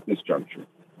about at this juncture.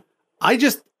 I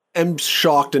just am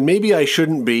shocked, and maybe I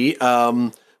shouldn't be,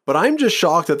 but I'm just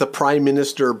shocked that the Prime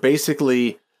Minister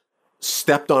basically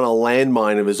stepped on a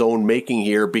landmine of his own making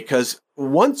here, because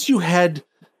once you had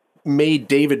made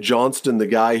David Johnston the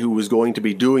guy who was going to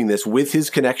be doing this, with his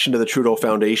connection to the Trudeau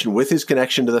Foundation, with his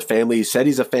connection to the family, he said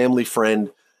he's a family friend.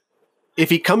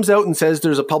 If he comes out and says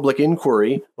there's a public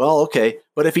inquiry, well, okay.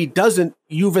 But if he doesn't,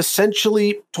 you've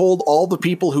essentially told all the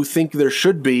people who think there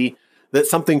should be that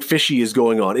something fishy is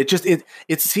going on.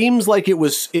 It seems like it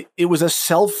was a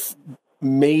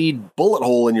self-made bullet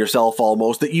hole in yourself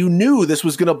almost, that you knew this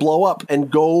was going to blow up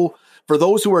and go. For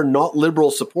those who are not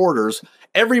Liberal supporters,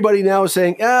 everybody now is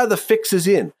saying, the fix is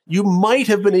in. You might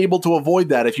have been able to avoid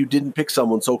that if you didn't pick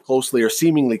someone so closely or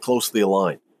seemingly closely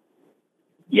aligned.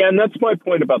 Yeah, and that's my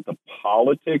point about the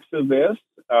politics of this.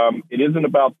 It isn't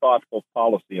about thoughtful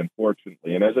policy,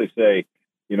 unfortunately. And as I say,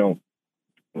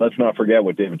 let's not forget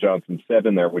what David Johnston said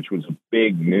in there, which was a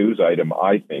big news item,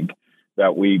 I think,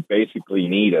 that we basically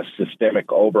need a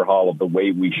systemic overhaul of the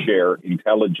way we share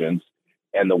intelligence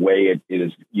and the way it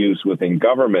is used within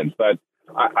government. But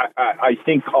I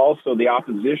think also the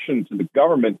opposition to the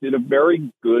government did a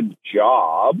very good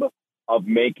job of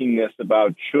making this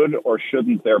about should or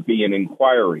shouldn't there be an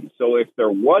inquiry. So if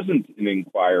there wasn't an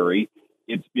inquiry,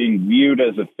 it's being viewed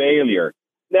as a failure.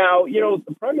 Now,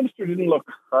 the Prime Minister didn't look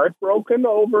heartbroken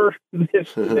over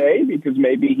this today, because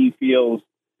maybe he feels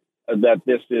that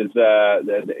this is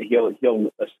that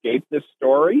he'll escape this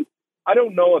story. I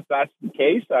don't know if that's the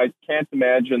case. I can't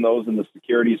imagine those in the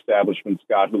security establishment,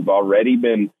 Scott, who've already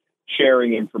been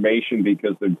sharing information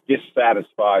because they're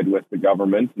dissatisfied with the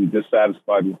government and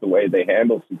dissatisfied with the way they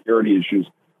handle security issues,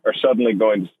 are suddenly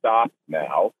going to stop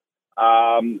now.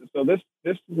 So this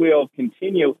will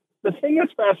continue. The thing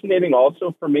that's fascinating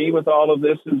also for me with all of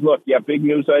this is, look, big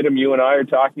news item. You and I are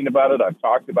talking about it. I've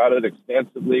talked about it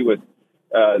extensively with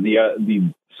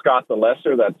the Scott the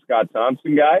Lesser, that Scott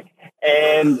Thompson guy.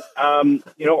 And, I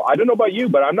don't know about you,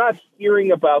 but I'm not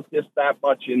hearing about this that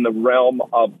much in the realm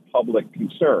of public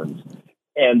concerns.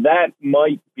 And that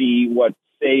might be what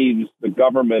saves the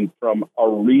government from a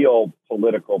real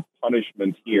political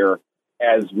punishment here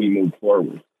as we move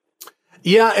forward.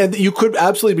 Yeah, and you could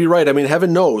absolutely be right. I mean,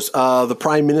 heaven knows, the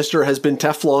prime minister has been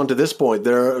Teflon to this point.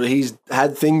 He's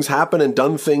had things happen and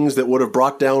done things that would have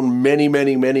brought down many,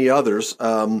 many, many others.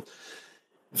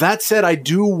 That said, I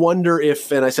do wonder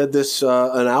if, and I said this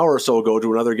an hour or so ago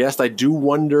to another guest, I do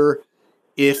wonder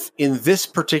if in this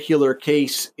particular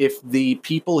case, if the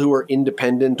people who are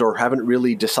independent or haven't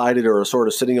really decided or are sort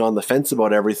of sitting on the fence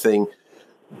about everything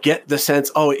get the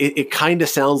sense, it kind of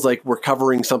sounds like we're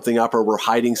covering something up or we're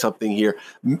hiding something here.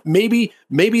 Maybe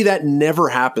that never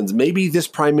happens. Maybe this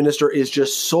prime minister is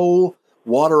just so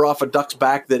water off a duck's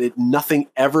back that nothing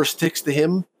ever sticks to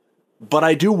him. But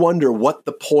I do wonder what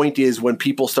the point is when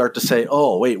people start to say,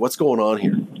 oh, wait, what's going on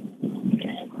here?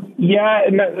 Yeah,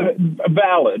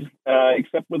 valid.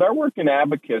 Except with our work in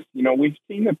Abacus, we've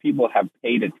seen that people have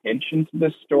paid attention to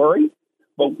this story,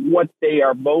 but what they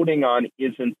are voting on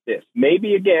isn't this.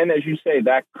 Maybe, again, as you say,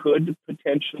 that could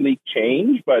potentially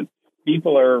change, but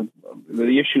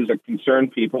the issues that concern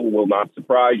people will not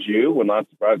surprise you, will not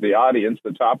surprise the audience.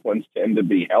 The top ones tend to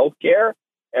be healthcare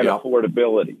and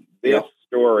affordability. This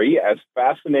story, as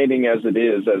fascinating as it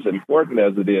is, as important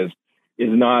as it is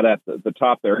not at the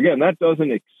top there. Again, that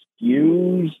doesn't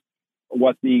excuse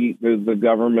what the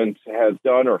government has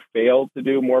done or failed to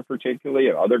do, more particularly,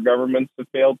 and other governments have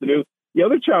failed to do. The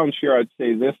other challenge here, I'd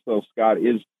say this, though, Scott,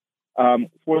 is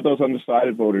for those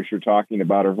undecided voters you're talking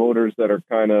about, or voters that are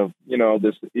kind of,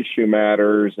 this issue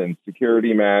matters and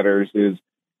security matters, is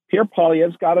Pierre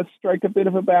Poilievre's got to strike a bit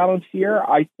of a balance here.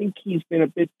 I think he's been a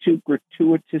bit too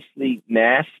gratuitously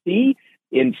nasty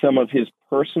in some of his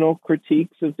personal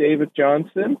critiques of David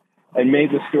Johnston and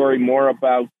made the story more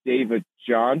about David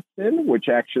Johnston, which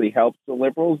actually helps the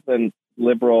Liberals, than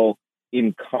Liberal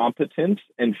incompetence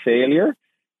and failure.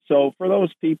 So for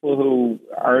those people who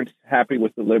aren't happy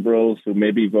with the Liberals, who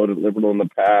maybe voted Liberal in the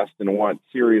past and want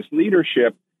serious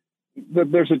leadership,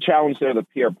 there's a challenge there that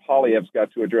Pierre Poilievre's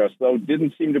got to address, though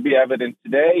didn't seem to be evident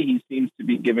today. He seems to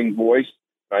be giving voice.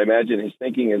 I imagine his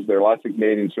thinking is there are lots of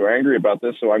Canadians who are angry about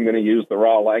this, so I'm going to use the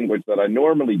raw language that I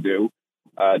normally do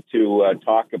to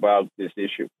talk about this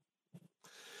issue.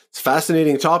 It's a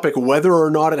fascinating topic, whether or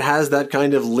not it has that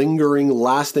kind of lingering,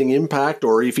 lasting impact,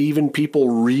 or if even people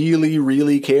really,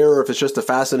 really care, or if it's just a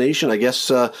fascination. I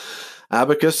guess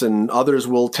Abacus and others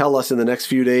will tell us in the next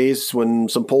few days when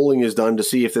some polling is done to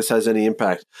see if this has any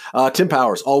impact. Tim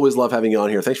Powers, always love having you on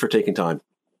here. Thanks for taking time.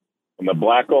 And the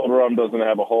black old rum doesn't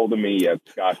have a hold of me yet,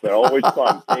 Scott. But always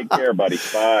fun. Take care, buddy.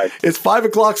 Bye. It's 5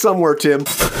 o'clock somewhere, Tim.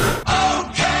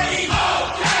 Okay,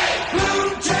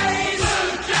 Blue Jays,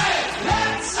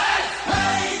 let's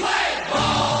play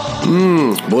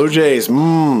ball. Blue Jays,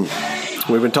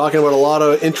 We've been talking about a lot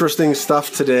of interesting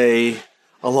stuff today.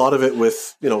 A lot of it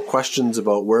with, questions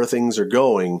about where things are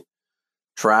going,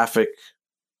 traffic,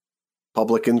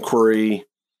 public inquiry,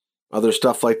 other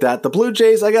stuff like that. The Blue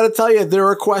Jays, I got to tell you, there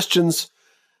are questions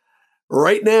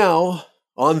right now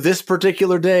on this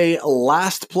particular day,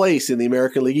 last place in the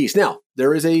American League East. Now,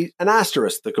 there is an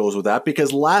asterisk that goes with that,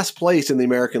 because last place in the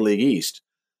American League East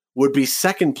would be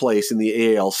second place in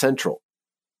the AL Central.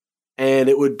 And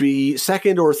it would be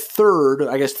second or third,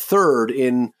 I guess third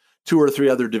in 2 or 3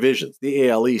 other divisions. The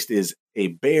AL East is a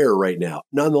bear right now.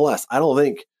 Nonetheless, I don't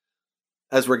think,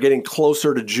 as we're getting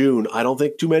closer to June, I don't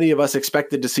think too many of us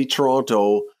expected to see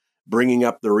Toronto bringing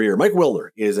up the rear. Mike Wilner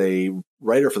is a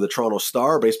writer for the Toronto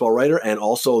Star, baseball writer, and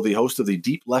also the host of the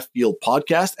Deep Left Field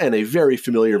podcast, and a very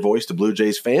familiar voice to Blue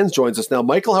Jays fans. Joins us now.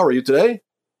 Michael, how are you today?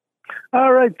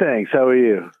 All right, thanks. How are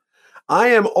you? I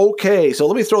am okay. So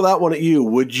let me throw that one at you.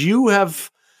 Would you have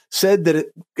said that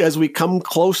as we come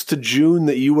close to June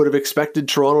that you would have expected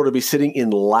Toronto to be sitting in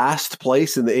last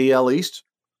place in the AL East?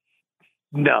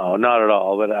 No, not at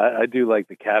all. But I do like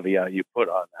the caveat you put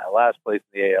on that. Last place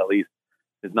in the AL East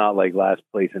is not like last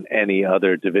place in any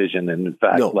other division. And in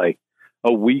fact, like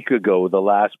a week ago, the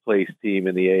last place team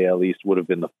in the AL East would have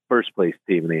been the first place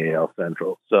team in the AL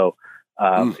Central. So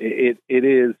it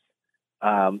is,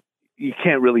 you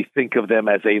can't really think of them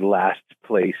as a last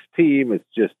place team. It's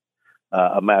just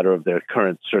a matter of their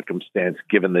current circumstance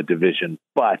given the division.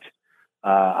 But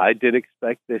I did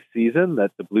expect this season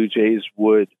that the Blue Jays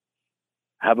would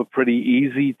have a pretty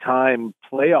easy time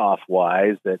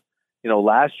playoff-wise. That,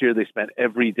 last year they spent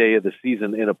every day of the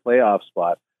season in a playoff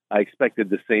spot. I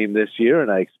expected the same this year,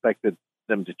 and I expected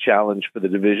them to challenge for the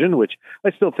division, which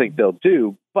I still think they'll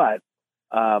do. But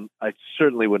I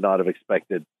certainly would not have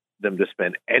expected them to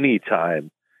spend any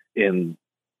time in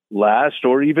last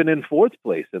or even in fourth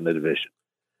place in the division.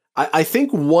 I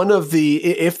think one of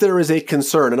if there is a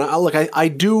concern, and I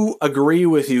do agree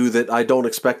with you that I don't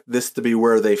expect this to be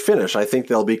where they finish. I think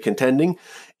they'll be contending.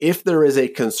 If there is a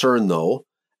concern, though,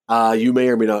 you may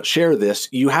or may not share this.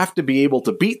 You have to be able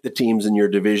to beat the teams in your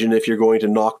division if you're going to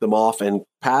knock them off and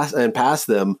pass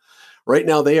them. Right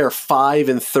now, they are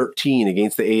 5-13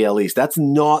 against the AL East. That's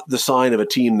not the sign of a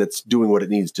team that's doing what it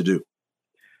needs to do.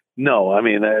 No, I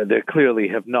mean, they clearly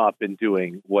have not been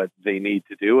doing what they need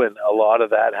to do. And a lot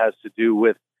of that has to do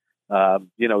with,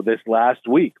 this last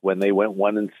week when they went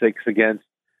 1-6 against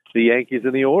the Yankees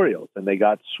and the Orioles, and they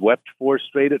got swept 4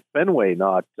 straight at Fenway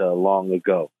not long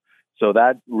ago. So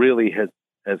that really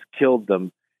has killed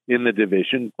them in the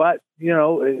division. But,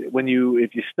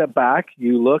 if you step back,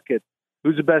 you look at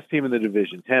who's the best team in the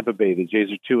division. Tampa Bay, the Jays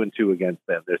are 2-2 against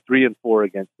them. They're 3-4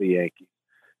 against the Yankees.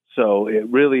 So it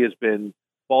really has been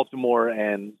Baltimore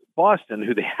and Boston,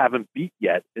 who they haven't beat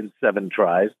yet in 7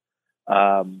 tries,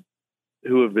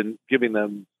 who have been giving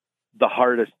them the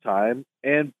hardest time.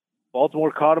 And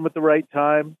Baltimore caught them at the right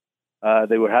time.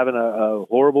 They were having a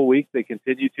horrible week. They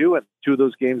continue to, and 2 of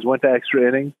those games went to extra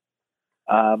innings.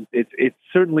 It's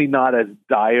certainly not as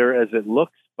dire as it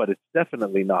looks, but it's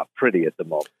definitely not pretty at the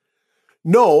moment.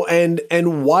 No, and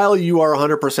while you are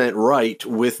 100% right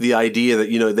with the idea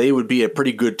that they would be a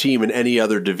pretty good team in any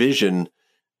other division,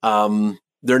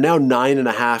 they're now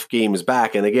 9.5 games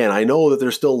back. And again, I know that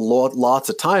there's still lots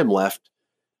of time left,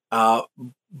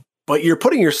 but you're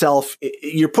putting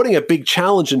a big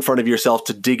challenge in front of yourself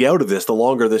to dig out of this the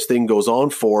longer this thing goes on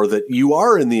for, that you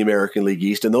are in the American League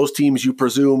East. And those teams, you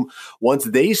presume, once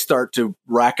they start to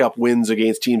rack up wins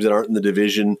against teams that aren't in the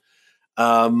division,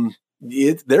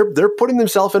 they're putting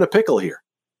themselves in a pickle here.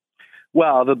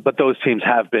 Well, but those teams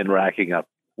have been racking up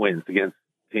wins against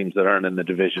teams that aren't in the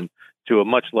division to a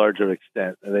much larger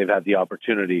extent, and they've had the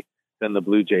opportunity than the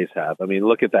Blue Jays have. I mean,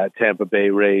 look at that Tampa Bay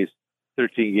Rays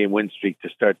 13-game win streak to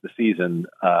start the season.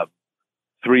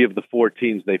 3 of the 4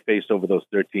 teams they faced over those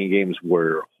 13 games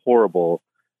were horrible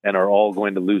and are all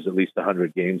going to lose at least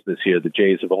 100 games this year. The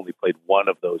Jays have only played 1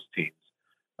 of those teams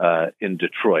in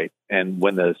Detroit. And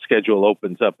when the schedule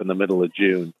opens up in the middle of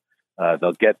June,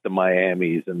 they'll get the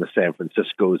Miamis and the San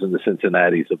Franciscos and the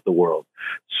Cincinnatis of the world.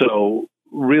 So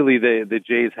really, the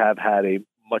Jays have had a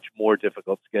much more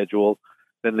difficult schedule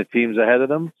than the teams ahead of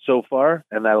them so far,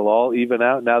 and that'll all even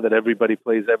out now that everybody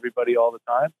plays everybody all the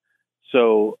time.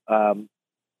 So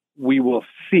we will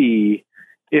see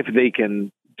if they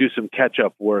can do some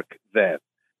catch-up work then.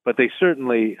 But they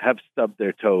certainly have stubbed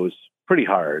their toes pretty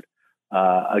hard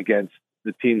against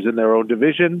the teams in their own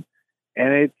division,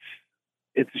 and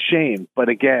it's a shame. But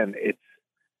again, it's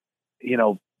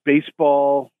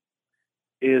baseball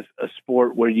is a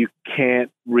sport where you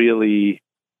can't really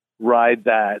ride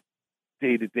that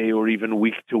day-to-day or even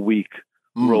week-to-week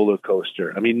roller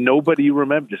coaster. I mean,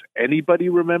 does anybody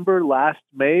remember last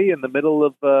May, in the middle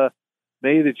of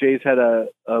May, the Jays had a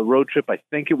road trip. I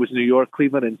think it was New York,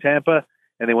 Cleveland, and Tampa,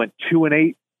 and they went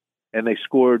 2-8, and they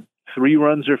scored 3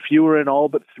 runs or fewer in all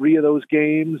but 3 of those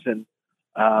games. And,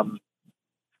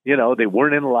 they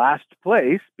weren't in last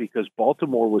place because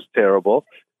Baltimore was terrible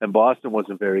and Boston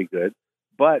wasn't very good.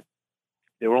 But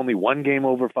they were only 1 game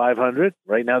over 500.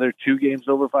 Right now, they're 2 games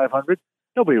over 500.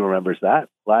 Nobody remembers that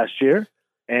last year.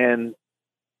 And,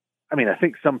 I mean, I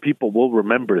think some people will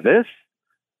remember this,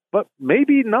 but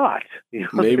maybe not.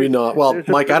 Maybe not. Well,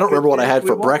 Mike, I don't remember what I had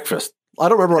for breakfast. I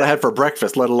don't remember what I had for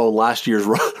breakfast, let alone last year's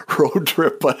road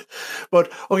trip. But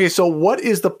okay, so what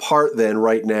is the part then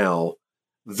right now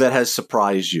that has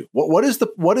surprised you? What is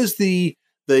the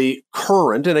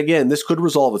current, and again, this could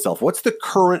resolve itself, what's the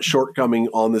current shortcoming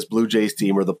on this Blue Jays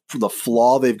team, or the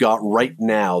flaw they've got right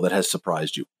now that has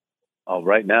surprised you? Oh,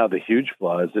 right now, the huge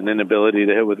flaw is an inability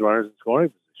to hit with runners in scoring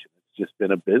position. It's just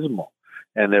been abysmal.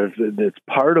 And it's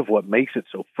part of what makes it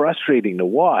so frustrating to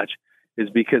watch, is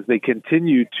because they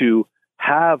continue to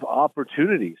have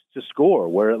opportunities to score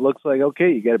where it looks like,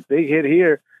 okay, you get a big hit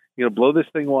here, blow this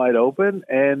thing wide open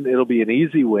and it'll be an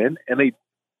easy win. And they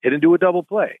hit into a double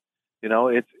play.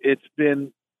 It's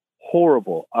been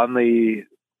horrible on the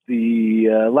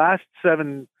last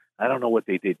 7. I don't know what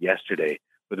they did yesterday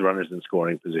with runners in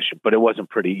scoring position, but it wasn't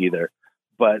pretty either.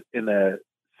 But in the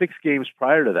 6 games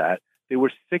prior to that, they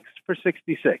were 6 for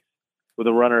 66 with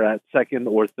a runner at second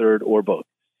or third or both.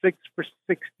 6 for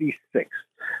 66,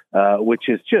 which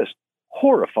is just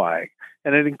horrifying.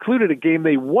 And it included a game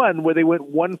they won where they went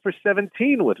 1 for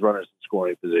 17 with runners in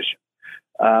scoring position.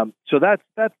 So that's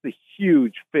the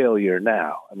huge failure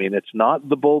now. I mean, it's not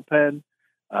the bullpen.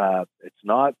 It's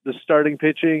not the starting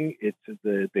pitching.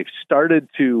 They've started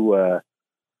to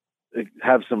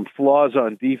have some flaws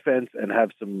on defense and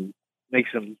make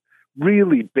some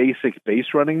really basic base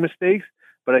running mistakes.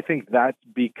 But I think that's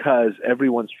because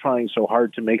everyone's trying so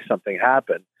hard to make something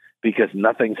happen because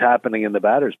nothing's happening in the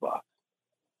batter's box.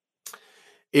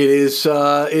 It is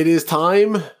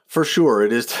time for sure.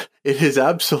 It is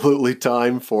absolutely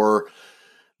time for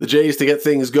the Jays to get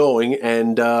things going.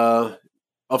 And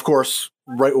of course,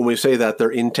 right when we say that, they're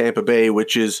in Tampa Bay,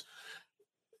 which is,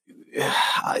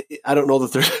 I don't know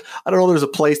that there's a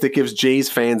place that gives Jays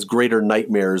fans greater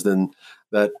nightmares than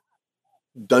that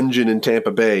dungeon in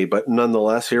Tampa Bay. But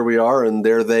nonetheless, here we are, and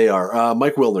there they are.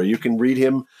 Mike Wilner, you can read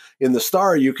him in the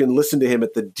Star. You can listen to him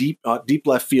at the Deep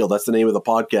Left Field. That's the name of the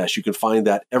podcast. You can find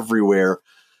that everywhere.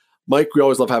 Mike, we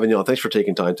always love having you on. Thanks for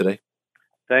taking time today.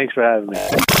 Thanks for having me.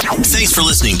 Thanks for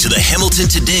listening to the Hamilton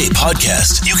Today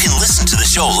podcast. You can listen to the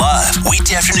show live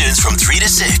weekday afternoons from 3 to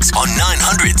 6 on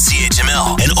 900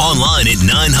 CHML and online at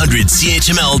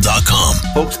 900CHML.com.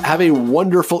 Folks, have a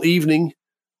wonderful evening.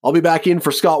 I'll be back in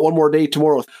for Scott one more day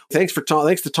tomorrow. Thanks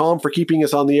to Tom for keeping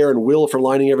us on the air and Will for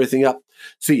lining everything up.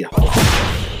 See ya.